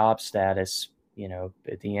Nagy's job status,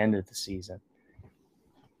 at the end of the season.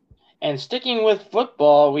 And sticking with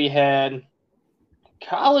football, we had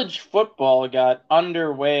college football got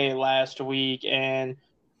underway last week, and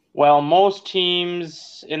while most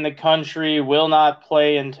teams in the country will not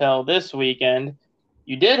play until this weekend,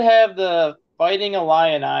 you did have the Fighting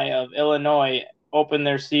Illini of Illinois open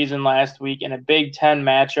their season last week in a Big Ten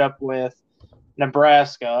matchup with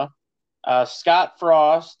Nebraska. Scott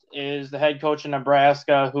Frost is the head coach of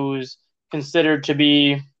Nebraska, who's considered to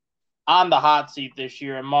be on the hot seat this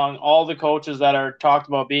year. Among all the coaches that are talked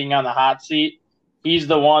about being on the hot seat, he's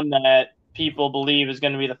the one that people believe is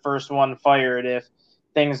going to be the first one fired if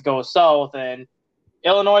things go south. And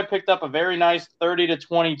Illinois picked up a very nice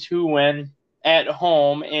 30-22 win at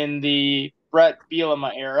home in the Brett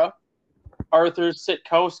Bielema era. Arthur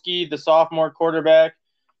Sitkowski, the sophomore quarterback,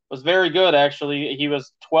 was very good, actually. He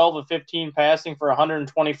was 12 of 15 passing for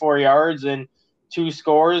 124 yards and 2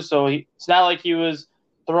 scores. So it's not like he was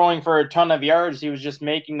throwing for a ton of yards. He was just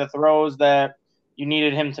making the throws that you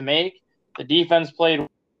needed him to make. The defense played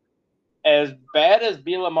as bad as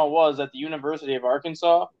Bielema was at the University of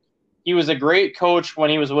Arkansas. He was a great coach when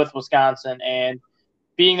he was with Wisconsin, and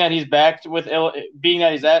being that he's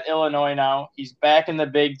at Illinois now, he's back in the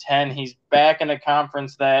Big Ten. He's back in a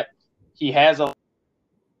conference that he has a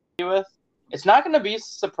with. It's not going to be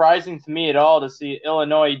surprising to me at all to see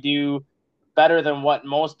Illinois do better than what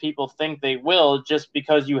most people think they will, just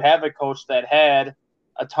because you have a coach that had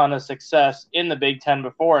a ton of success in the Big Ten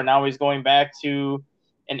before, and now he's going back to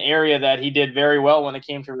an area that he did very well when it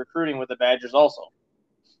came to recruiting with the Badgers also.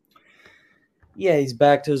 Yeah, he's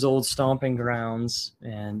back to his old stomping grounds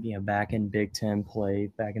and, back in Big Ten play,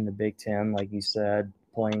 back in the Big Ten, like you said,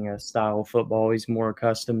 playing a style of football he's more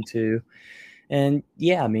accustomed to. And,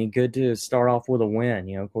 yeah, I mean, good to start off with a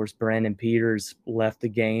win. Of course, Brandon Peters left the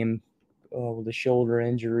game with a shoulder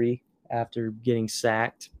injury after getting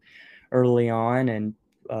sacked early on. And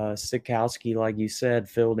Sitkowski, like you said,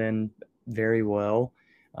 filled in very well,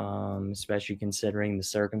 especially considering the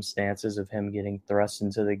circumstances of him getting thrust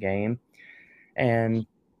into the game. And,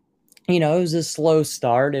 it was a slow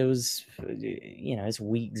start. It was, it's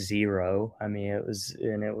week 0. I mean,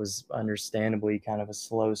 it was understandably kind of a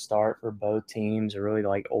slow start for both teams. Really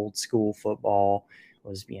like old school football. It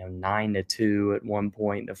was, 9-2 at one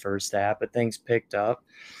point in the first half, but things picked up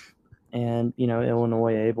and,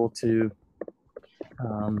 Illinois able to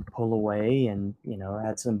pull away and,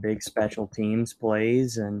 had some big special teams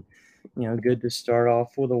plays and, good to start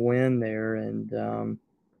off with a win there. And,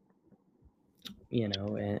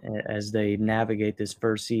 as they navigate this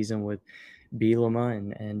first season with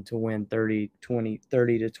Bielema and to win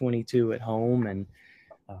 30-22 at home. And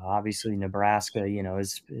obviously Nebraska,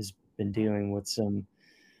 has been dealing with some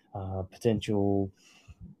potential,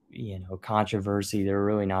 controversy. They're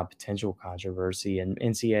really not potential controversy and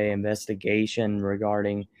NCAA investigation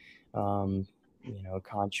regarding,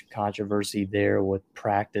 controversy there with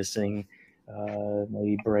practicing,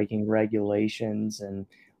 maybe breaking regulations. And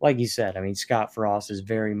like you said, I mean, Scott Frost is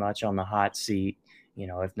very much on the hot seat.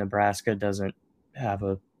 If Nebraska doesn't have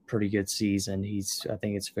a pretty good season, I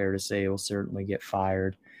think it's fair to say he'll certainly get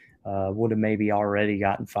fired. Would have maybe already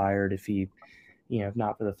gotten fired if he, if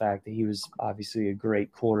not for the fact that he was obviously a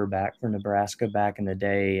great quarterback for Nebraska back in the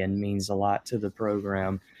day and means a lot to the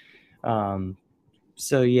program.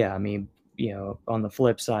 So, yeah, I mean, on the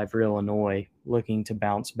flip side for Illinois, looking to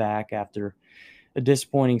bounce back after a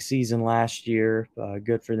disappointing season last year.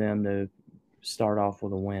 Good for them to start off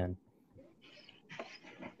with a win.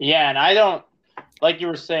 Yeah, and I don't, like you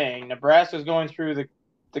were saying, Nebraska's going through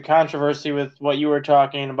the controversy with what you were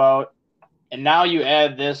talking about, and now you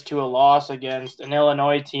add this to a loss against an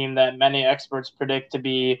Illinois team that many experts predict to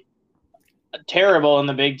be terrible in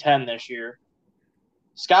the Big Ten this year.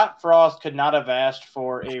 Scott Frost could not have asked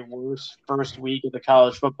for a worse first week of the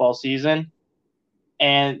college football season,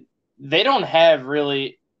 and they don't have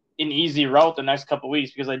really an easy route the next couple of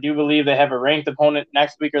weeks because I do believe they have a ranked opponent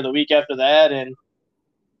next week or the week after that. And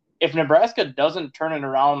if Nebraska doesn't turn it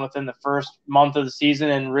around within the first month of the season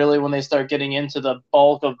and really when they start getting into the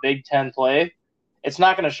bulk of Big Ten play, it's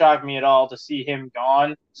not going to shock me at all to see him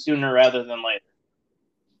gone sooner rather than later.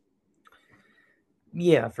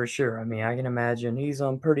 Yeah, for sure. I mean, I can imagine he's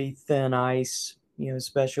on pretty thin ice,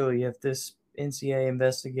 especially if this NCAA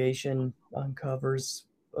investigation uncovers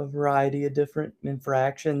a variety of different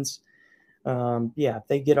infractions. If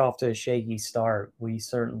they get off to a shaky start, it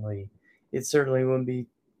certainly wouldn't be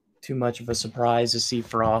too much of a surprise to see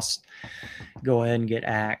Frost go ahead and get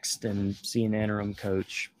axed and see an interim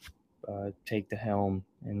coach take the helm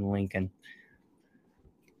in Lincoln.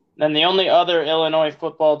 Then the only other Illinois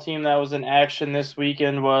football team that was in action this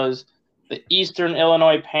weekend was the Eastern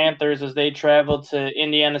Illinois Panthers as they traveled to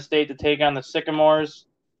Indiana State to take on the Sycamores.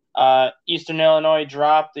 Eastern Illinois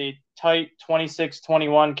dropped a tight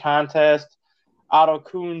 26-21 contest. Otto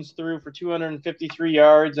Kuhns threw for 253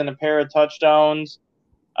 yards and a pair of touchdowns.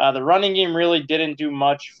 The running game really didn't do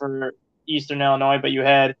much for Eastern Illinois, but you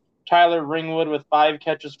had Tyler Ringwood with 5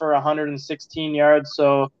 catches for 116 yards.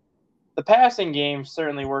 So the passing game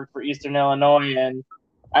certainly worked for Eastern Illinois. And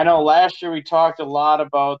I know last year we talked a lot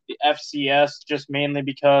about the FCS just mainly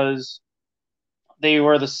because they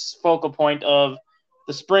were the focal point of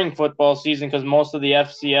the spring football season because most of the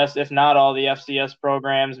FCS, if not all the FCS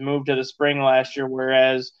programs, moved to the spring last year,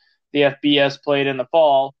 whereas the FBS played in the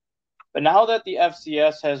fall. But now that the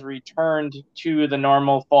FCS has returned to the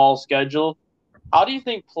normal fall schedule, How do you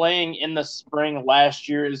think playing in the spring last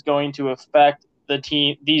year is going to affect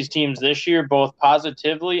these teams this year, both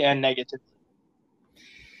positively and negatively?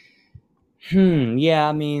 Yeah,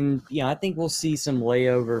 I mean, I think we'll see some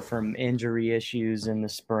layover from injury issues in the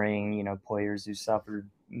spring. Players who suffered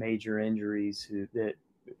major injuries that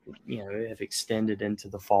have extended into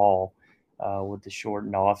the fall with the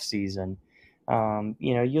shortened off season.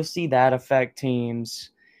 You'll see that affect teams.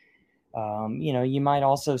 You might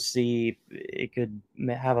also see it could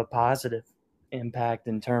have a positive impact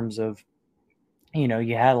in terms of, you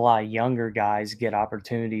had a lot of younger guys get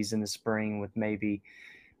opportunities in the spring with maybe,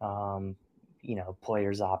 um,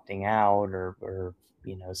 players opting out or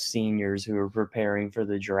seniors who are preparing for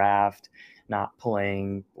the draft, not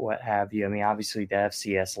playing, what have you. I mean, obviously, the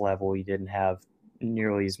FCS level, you didn't have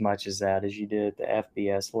nearly as much as that as you did at the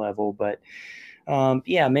FBS level. But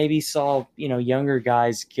yeah, maybe saw, younger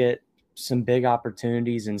guys get some big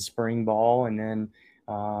opportunities in spring ball. And then,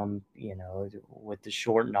 with the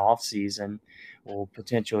shortened off season, we'll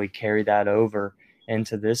potentially carry that over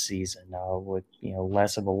into this season with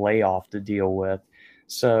less of a layoff to deal with.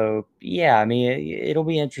 So yeah, I mean it'll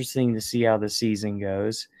be interesting to see how the season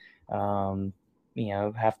goes.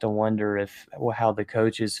 Have to wonder how the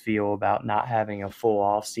coaches feel about not having a full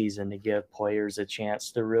off season to give players a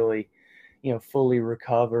chance to really fully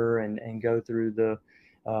recover and go through the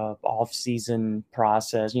off season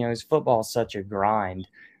process. As football is such a grind.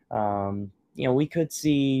 We could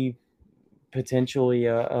see potentially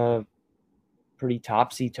a pretty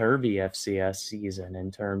topsy-turvy FCS season in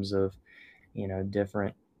terms of,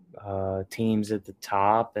 different teams at the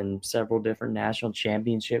top and several different national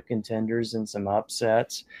championship contenders and some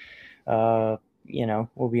upsets. Will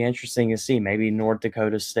be interesting to see. Maybe North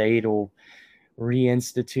Dakota State will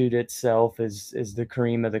reinstitute itself as the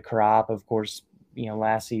cream of the crop. Of course,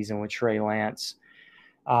 last season with Trey Lance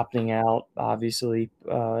opting out, obviously,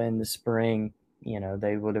 in the spring,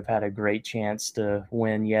 they would have had a great chance to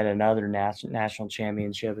win yet another national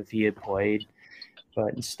championship if he had played,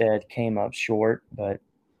 but instead came up short. But,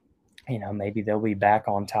 maybe they'll be back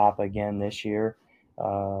on top again this year.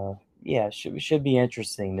 Yeah, should be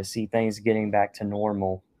interesting to see things getting back to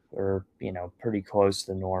normal or, pretty close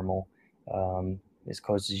to normal, as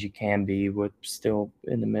close as you can be with still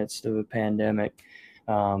in the midst of a pandemic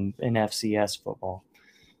in FCS football.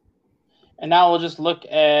 And now we'll just look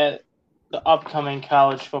at the upcoming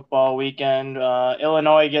college football weekend.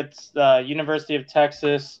 Illinois gets the University of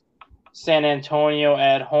Texas, San Antonio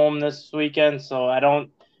at home this weekend. So I don't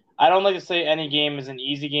like to say any game is an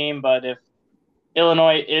easy game, but if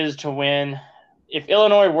Illinois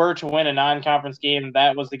were to win a non-conference game,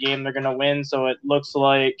 that was the game they're going to win. So it looks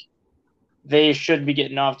like they should be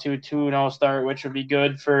getting off to a 2-0 start, which would be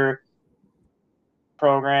good for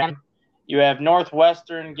program. You have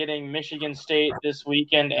Northwestern getting Michigan State this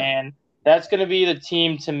weekend, and that's going to be the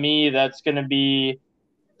team to me that's going to be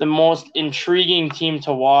the most intriguing team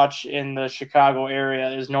to watch in the Chicago area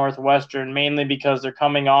is Northwestern, mainly because they're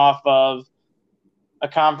coming off of a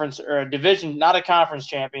conference or a division, not a conference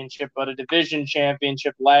championship, but a division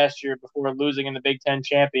championship last year before losing in the Big Ten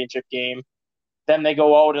championship game. Then they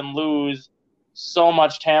go out and lose so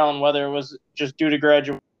much talent, whether it was just due to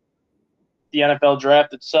graduation, the NFL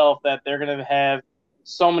draft itself, that they're going to have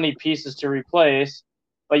so many pieces to replace.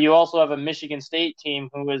 But you also have a Michigan State team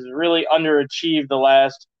who has really underachieved the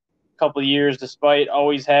last couple of years, despite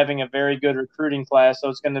always having a very good recruiting class. So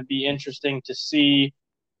it's going to be interesting to see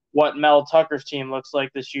what Mel Tucker's team looks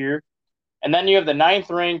like this year. And then you have the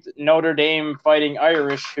 9th-ranked Notre Dame Fighting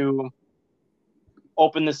Irish, who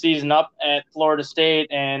opened the season up at Florida State.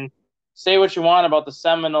 And say what you want about the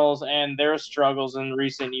Seminoles and their struggles in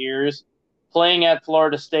recent years, playing at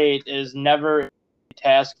Florida State is never a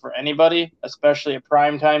task for anybody, especially a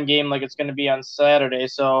primetime game like it's going to be on Saturday,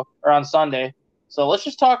 or on Sunday. So let's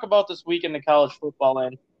just talk about this weekend of college football.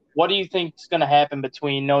 And what do you think is going to happen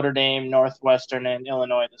between Notre Dame, Northwestern, and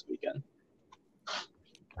Illinois this weekend?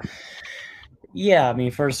 Yeah, I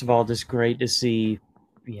mean, first of all, just great to see,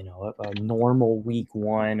 a normal week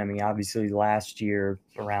one. I mean, obviously last year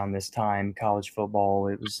around this time, college football,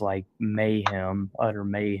 it was like mayhem, utter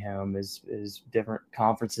mayhem, as different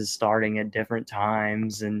conferences starting at different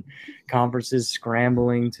times and conferences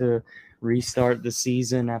scrambling to restart the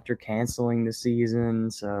season after canceling the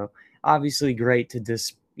season. So obviously great to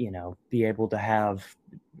just, be able to have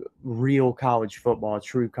real college football,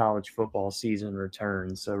 true college football season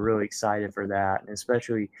return. So really excited for that, and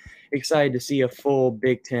especially excited to see a full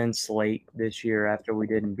Big Ten slate this year after we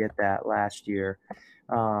didn't get that last year.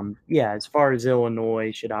 Yeah, as far as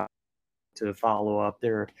Illinois, should I to follow up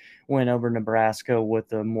their win over Nebraska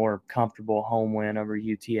with a more comfortable home win over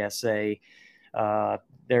UTSA.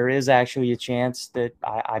 There is actually a chance that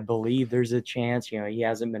I believe there's a chance, he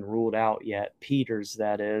hasn't been ruled out yet. Peters,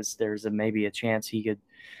 that is, there's maybe a chance he could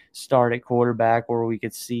start at quarterback, or we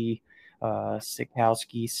could see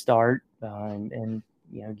Sikowski start and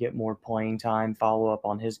get more playing time, follow up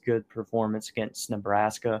on his good performance against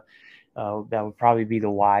Nebraska. That would probably be the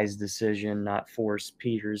wise decision, not force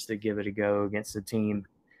Peters to give it a go against a team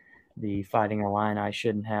the Fighting Illini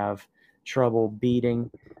shouldn't have trouble beating.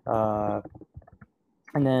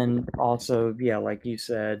 And then also, like you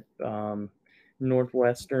said,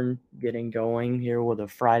 Northwestern getting going here with a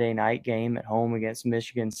Friday night game at home against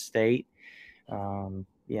Michigan State.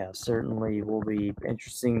 Certainly will be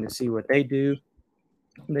interesting to see what they do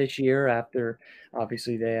this year after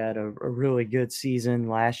obviously they had a really good season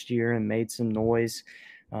last year and made some noise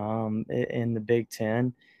in the Big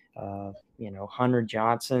Ten. Hunter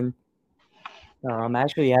Johnson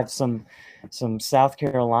actually have some South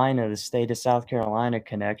Carolina, the state of South Carolina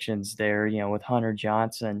connections there, with Hunter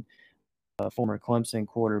Johnson, former Clemson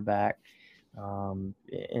quarterback,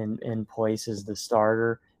 in place as the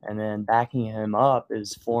starter. And then backing him up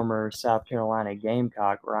is former South Carolina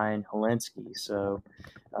Gamecock Ryan Helinski. So,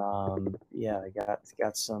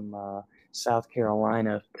 got some South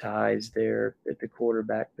Carolina ties there at the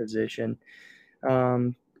quarterback position.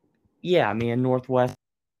 Northwest,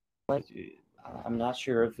 I'm not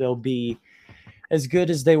sure if they'll be as good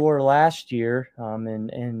as they were last year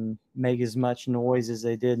and make as much noise as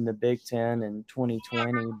they did in the Big Ten in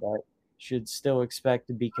 2020, but should still expect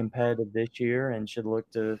to be competitive this year and should look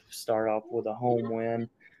to start off with a home win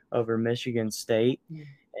over Michigan State.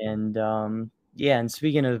 And and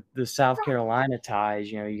speaking of the South Carolina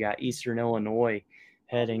ties, you got Eastern Illinois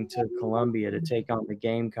heading to Columbia to take on the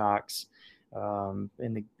Gamecocks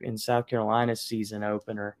in South Carolina's season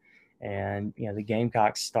opener. And, the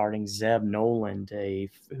Gamecocks starting Zeb Noland,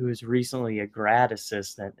 who is recently a grad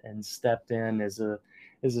assistant and stepped in as a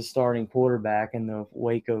starting quarterback in the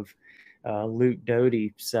wake of Luke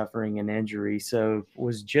Doty suffering an injury. So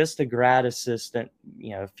was just a grad assistant,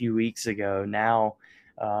 a few weeks ago. Now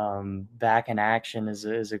back in action as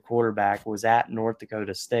a quarterback, was at North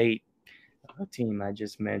Dakota State, a team I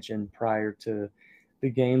just mentioned prior to the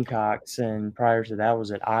Gamecocks, and prior to that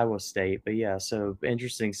was at Iowa State. But so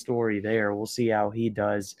interesting story there. We'll see how he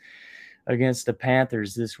does against the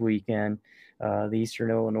Panthers this weekend, the Eastern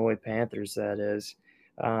Illinois Panthers, that is.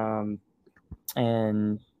 And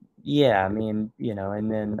then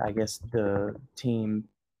I guess the team,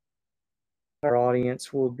 our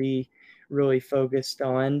audience will be really focused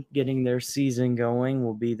on getting their season going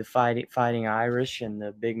will be the Fighting Irish and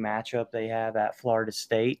the big matchup they have at Florida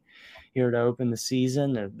State here to open the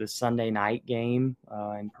season, the Sunday night game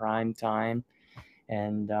in prime time.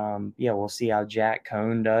 And we'll see how Jack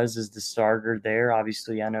Cohn does as the starter there.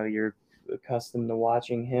 Obviously, I know you're accustomed to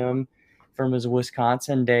watching him from his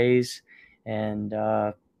Wisconsin days, and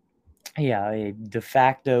a de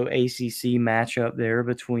facto ACC matchup there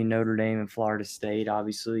between Notre Dame and Florida State.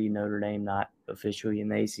 Obviously, Notre Dame not officially in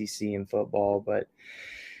the ACC in football, but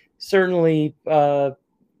certainly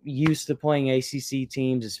used to playing ACC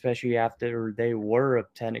teams, especially after they were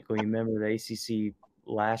technically a member of the ACC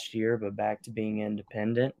last year, but back to being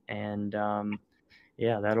independent. And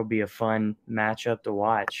that'll be a fun matchup to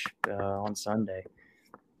watch on Sunday.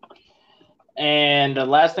 And the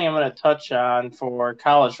last thing I'm going to touch on for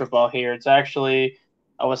college football here, it's actually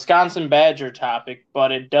a Wisconsin Badger topic,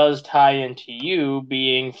 but it does tie into you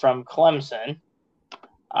being from Clemson.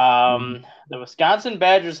 The Wisconsin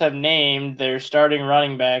Badgers have named their starting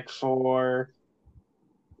running back for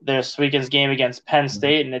this weekend's game against Penn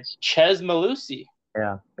State, and it's Chez Mellusi.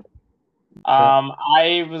 Yeah.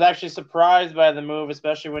 I was actually surprised by the move,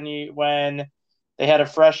 especially when they had a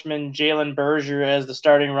freshman, Jalen Berger, as the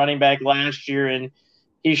starting running back last year, and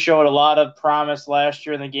he showed a lot of promise last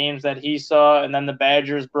year in the games that he saw. And then the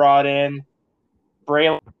Badgers brought in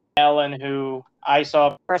Braylon Allen, who I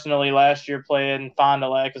saw personally last year play in Fond du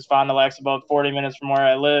Lac, because Fond du Lac's about 40 minutes from where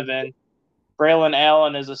I live. And Braylon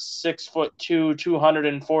Allen is a 6'2",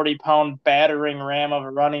 240-pound battering ram of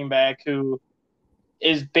a running back who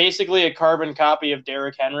is basically a carbon copy of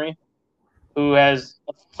Derrick Henry, who has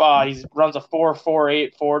he runs a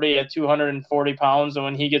 4.48 40 at 240 pounds, and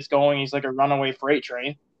when he gets going, he's like a runaway freight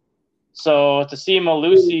train. So to see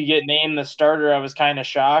Mellusi get named the starter, I was kind of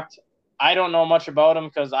shocked. I don't know much about him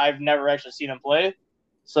because I've never actually seen him play.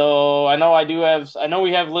 So I know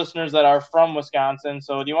we have listeners that are from Wisconsin.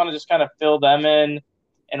 So do you want to just kind of fill them in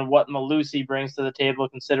and what Mellusi brings to the table,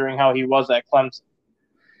 considering how he was at Clemson?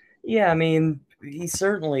 Yeah, I mean, he's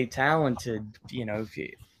certainly talented,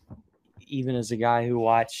 even as a guy who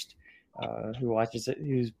watched who watches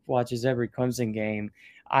every Clemson game.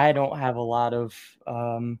 I don't have a lot of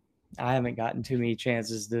I haven't gotten too many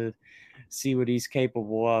chances to see what he's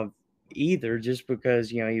capable of either, just because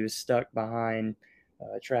he was stuck behind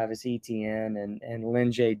Travis Etienne and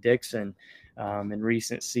Lynn J. Dixon in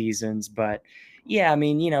recent seasons. But yeah, I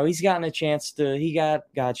mean, he's gotten a chance to got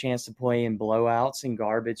a chance to play in blowouts and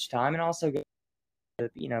garbage time, and also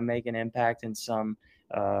make an impact in some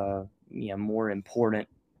more important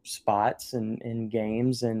spots in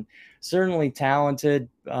games. And certainly talented,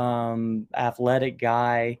 athletic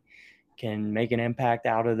guy, can make an impact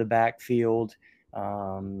out of the backfield.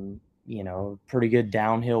 Pretty good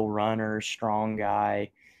downhill runner, strong guy,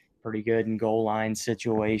 pretty good in goal line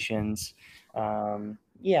situations.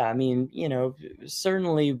 Yeah, I mean,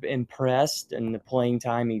 certainly impressed in the playing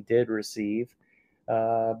time he did receive.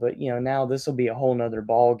 But now this will be a whole nother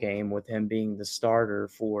ball game with him being the starter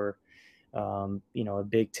for a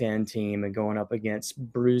Big Ten team and going up against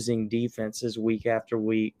bruising defenses week after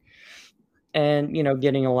week, and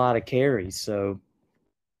getting a lot of carries. So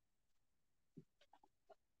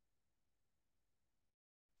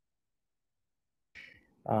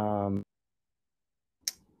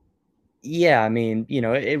yeah, I mean,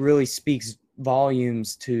 it really speaks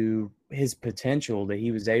volumes to his potential that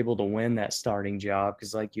he was able to win that starting job,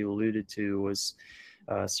 because like you alluded to, was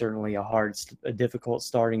certainly a difficult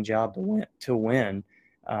starting job to win.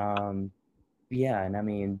 Yeah, and I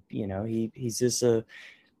mean, he's just a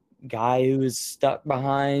guy who is stuck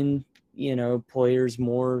behind, players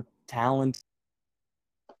more talented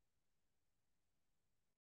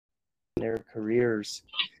in their careers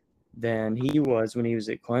than he was when he was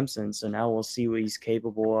at Clemson. So now we'll see what he's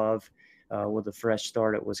capable of with a fresh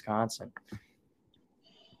start at Wisconsin.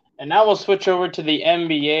 And now we'll switch over to the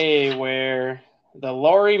NBA, where the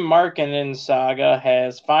Lauri Markkanen saga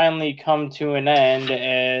has finally come to an end,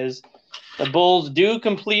 as the Bulls do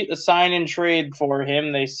complete the sign and trade for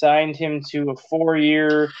him. They signed him to a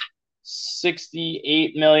 4-year,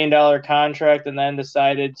 $68 million contract, and then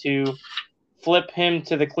decided to flip him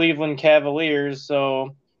to the Cleveland Cavaliers.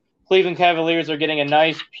 So Cleveland Cavaliers are getting a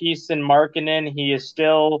nice piece in Markkanen. He is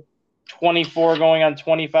still 24 going on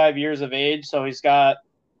 25 years of age, so he's got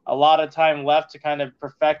a lot of time left to kind of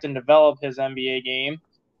perfect and develop his NBA game.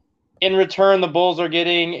 In return, the Bulls are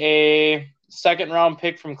getting a second-round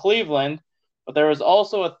pick from Cleveland, but there was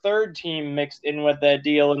also a third team mixed in with that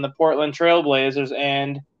deal in the Portland Trailblazers,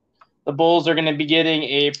 and the Bulls are going to be getting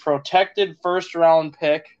a protected first-round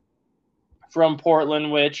pick from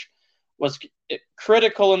Portland, which was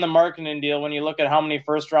critical in the Markkanen deal when you look at how many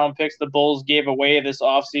first-round picks the Bulls gave away this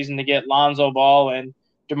offseason to get Lonzo Ball and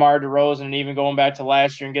DeMar DeRozan, and even going back to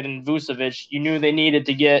last year and getting Vucevic. You knew they needed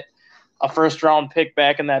to get a first-round pick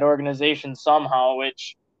back in that organization somehow,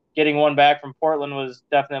 which getting one back from Portland was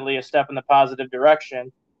definitely a step in the positive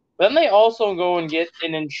direction. But then they also go and get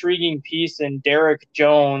an intriguing piece in Derrick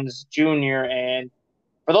Jones Jr. And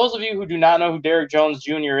for those of you who do not know who Derrick Jones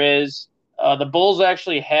Jr. is, the Bulls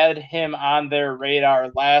actually had him on their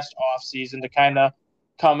radar last offseason to kind of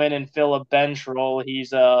come in and fill a bench role.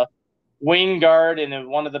 He's a wing guard and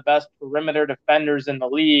one of the best perimeter defenders in the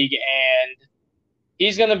league, and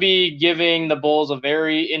he's going to be giving the Bulls a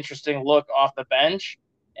very interesting look off the bench.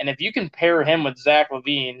 And if you can pair him with Zach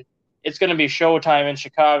LaVine, it's going to be showtime in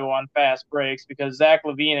Chicago on fast breaks, because Zach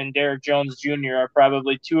LaVine and Derrick Jones Jr. are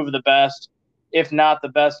probably two of the best, if not the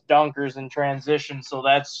best, dunkers in transition. So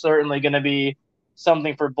that's certainly going to be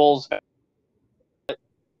something for Bulls.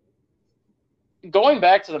 Going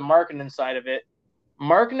back to the Markkanen side of it,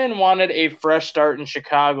 Markkanen wanted a fresh start in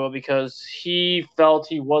Chicago because he felt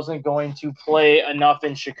he wasn't going to play enough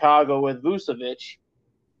in Chicago with Vucevic.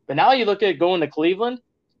 But now you look at going to Cleveland,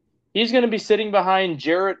 he's going to be sitting behind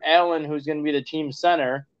Jarrett Allen, who's going to be the team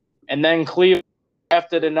center, and then Cleveland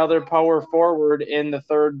drafted another power forward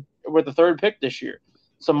with the third pick this year.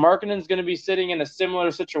 So Markkanen's going to be sitting in a similar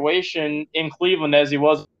situation in Cleveland as he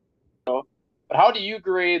was. But how do you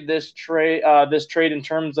grade this trade in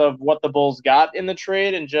terms of what the Bulls got in the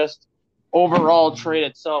trade and just overall trade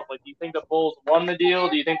itself? Like, do you think the Bulls won the deal?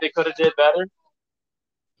 Do you think they could have did better?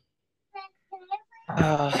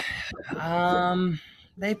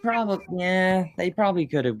 They probably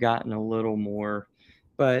could have gotten a little more,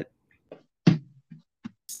 but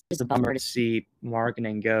it's a bummer to see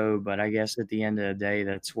Markkanen go. But I guess at the end of the day,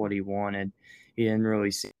 that's what he wanted. He didn't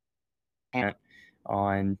really see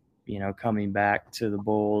on coming back to the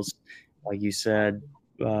Bulls, like you said,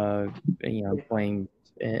 playing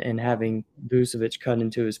and having Vucevic cut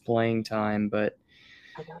into his playing time. But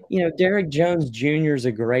Derrick Jones Jr. is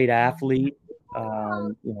a great athlete.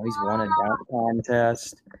 He's won a dunk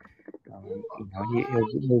contest.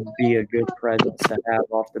 He'll be a good presence to have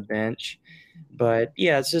off the bench. But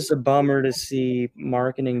yeah, it's just a bummer to see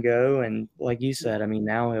Markkanen go. And like you said, I mean,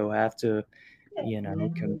 now he'll have to,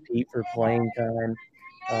 compete for playing time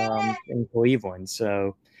in Cleveland.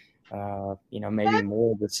 So, maybe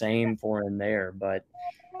more of the same for him there. But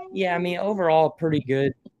yeah, I mean, overall, a pretty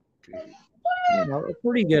good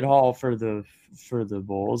haul for the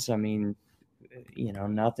Bulls. I mean,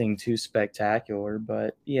 nothing too spectacular,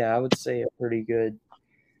 but yeah, I would say a pretty good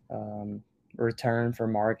return for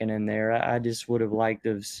Markkanen there. I just would have liked to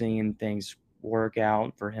have seen things work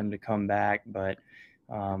out for him to come back, but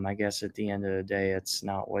I guess at the end of the day, it's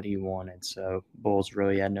not what he wanted. So Bulls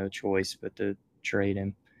really had no choice but to trade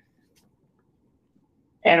him.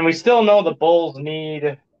 And we still know the Bulls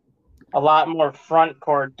need a lot more front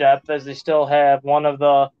court depth, as they still have one of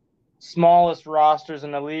the smallest rosters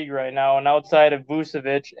in the league right now. And outside of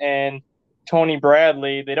Vucevic and Tony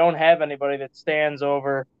Bradley, they don't have anybody that stands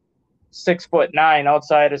over 6'9"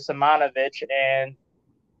 outside of Simonovic. And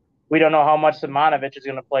we don't know how much Simonovic is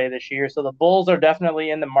going to play this year. So the Bulls are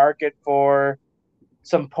definitely in the market for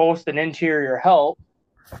some post and interior help.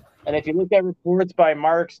 And if you look at reports by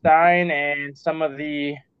Mark Stein and some of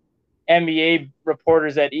the NBA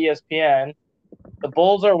reporters at ESPN, the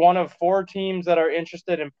Bulls are one of 4 teams that are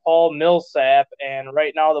interested in Paul Millsap, and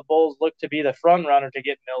right now the Bulls look to be the front runner to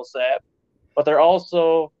get Millsap. But they're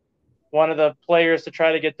also one of the players to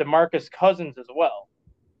try to get DeMarcus Cousins as well.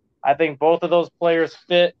 I think both of those players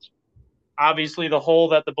fit, obviously, the hole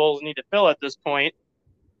that the Bulls need to fill at this point.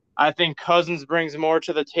 I think Cousins brings more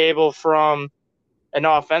to the table from an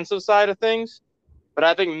offensive side of things, but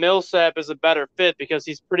I think Millsap is a better fit because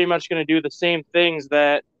he's pretty much going to do the same things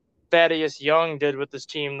that Thaddeus Young did with this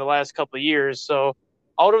team the last couple of years. So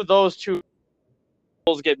out of those two,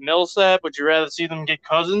 Bulls get Millsap. Would you rather see them get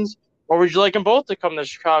Cousins, or would you like them both to come to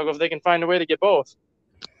Chicago if they can find a way to get both?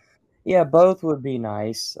 Yeah, both would be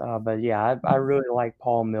nice. But yeah, I really like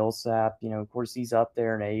Paul Millsap. Of course, he's up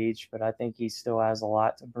there in age, but I think he still has a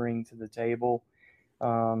lot to bring to the table.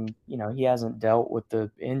 He hasn't dealt with the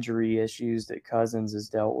injury issues that Cousins has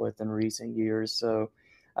dealt with in recent years. So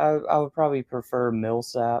I would probably prefer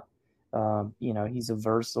Millsap. He's a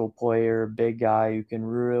versatile player, big guy who can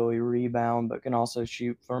really rebound, but can also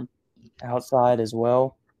shoot from outside as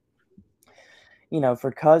well.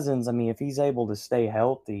 For Cousins, I mean, if he's able to stay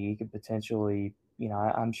healthy, he could potentially,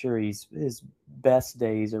 I'm sure his best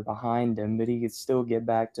days are behind him, but he could still get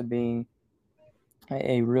back to being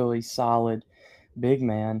a really solid big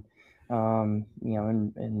man,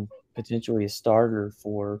 and potentially a starter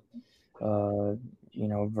for, a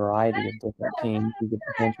variety of different teams he could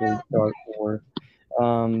potentially start for.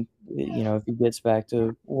 If he gets back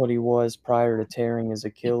to what he was prior to tearing his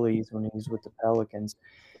Achilles when he was with the Pelicans.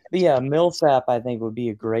 But yeah, Millsap, I think, would be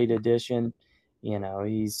a great addition.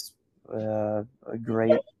 He's a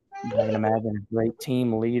great, I can imagine, a great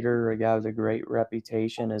team leader, a guy with a great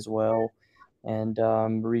reputation as well, and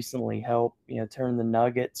recently helped, turn the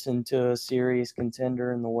Nuggets into a serious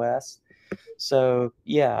contender in the West. So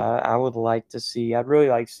yeah, I'd really like to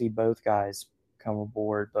see both guys come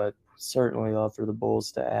aboard, but certainly love for the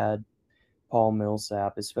Bulls to add Paul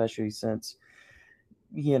Millsap, especially since,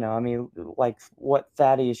 I mean, like what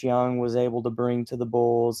Thaddeus Young was able to bring to the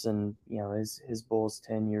Bulls, and his Bulls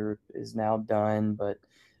tenure is now done. But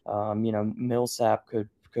Millsap could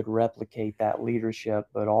replicate that leadership,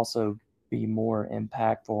 but also be more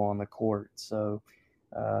impactful on the court. So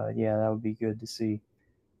yeah, that would be good to see.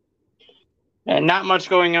 And not much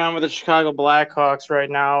going on with the Chicago Blackhawks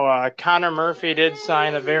right now. Connor Murphy did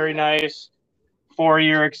sign a very nice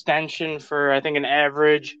 4-year extension for, I think, an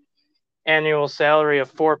average annual salary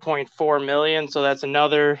of $4.4 million. So that's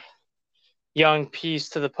another young piece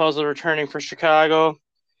to the puzzle returning for Chicago.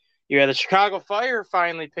 You had the Chicago Fire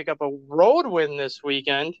finally pick up a road win this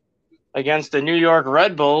weekend against the New York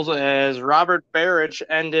Red Bulls as Robert Baric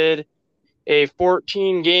ended a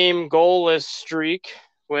 14-game goalless streak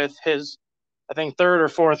with his, I think, 3rd or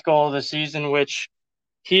 4th goal of the season, which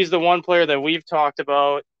he's the one player that we've talked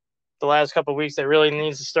about the last couple of weeks that really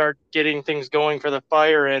needs to start getting things going for the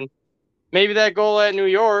Fire. And maybe that goal at New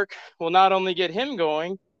York will not only get him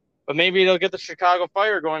going, but maybe it'll get the Chicago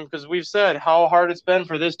Fire going, because we've said how hard it's been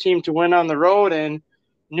for this team to win on the road. And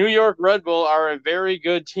New York Red Bull are a very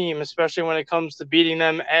good team, especially when it comes to beating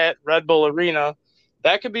them at Red Bull Arena.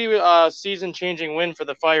 That could be a season-changing win for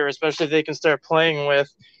the Fire, especially if they can start playing with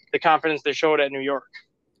the confidence they showed at New York.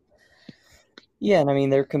 Yeah, and I mean,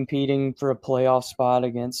 they're competing for a playoff spot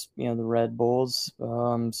against, the Red Bulls.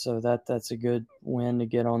 So that's a good win to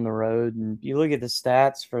get on the road. And you look at the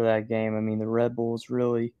stats for that game. I mean, the Red Bulls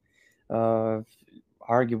really are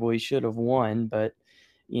arguably should have won, but,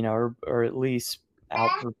 or at least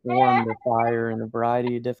outperformed the Fire in a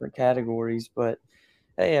variety of different categories. But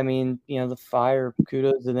hey, I mean, the Fire,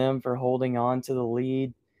 kudos to them for holding on to the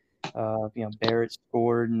lead. Barrett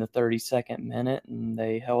scored in the 32nd minute, and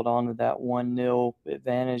they held on to that 1-0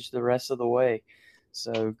 advantage the rest of the way.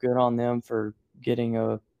 So good on them for getting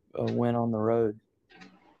a win on the road.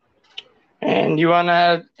 And you want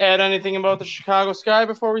to add anything about the Chicago Sky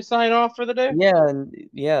before we sign off for the day?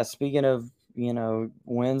 Yeah. Speaking of,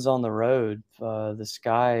 wins on the road, the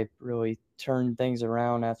Sky really turned things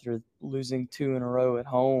around after losing 2 in a row at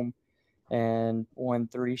home and won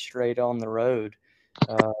 3 straight on the road.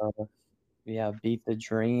 Beat the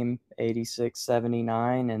Dream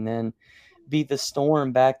 86-79, and then beat the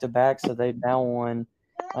Storm back to back. So they've now won.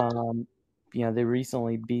 They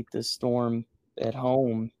recently beat the Storm at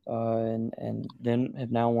home, and then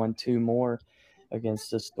have now won 2 more against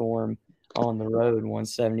the Storm on the road.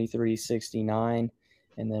 173-69,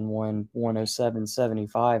 and then won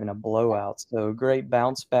 107-75 in a blowout. So great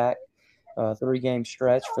bounce back. 3-game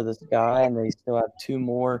stretch for the Sky, and they still have 2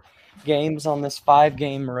 more games on this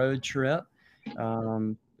 5-game road trip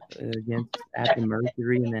against at the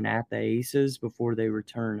Mercury and then at the Aces before they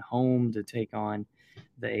return home to take on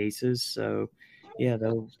the Aces. So yeah,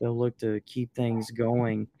 they'll look to keep things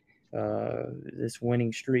going, this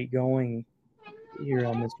winning streak going here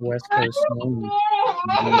on this West Coast team,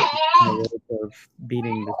 of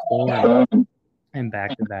beating the Storm in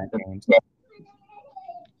back-to-back games.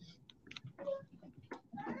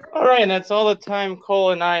 All right, and that's all the time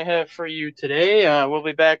Cole and I have for you today. We'll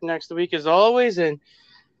be back next week as always, and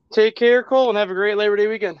take care, Cole, and have a great Labor Day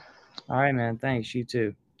weekend. All right, man. Thanks. You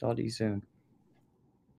too. Talk to you soon.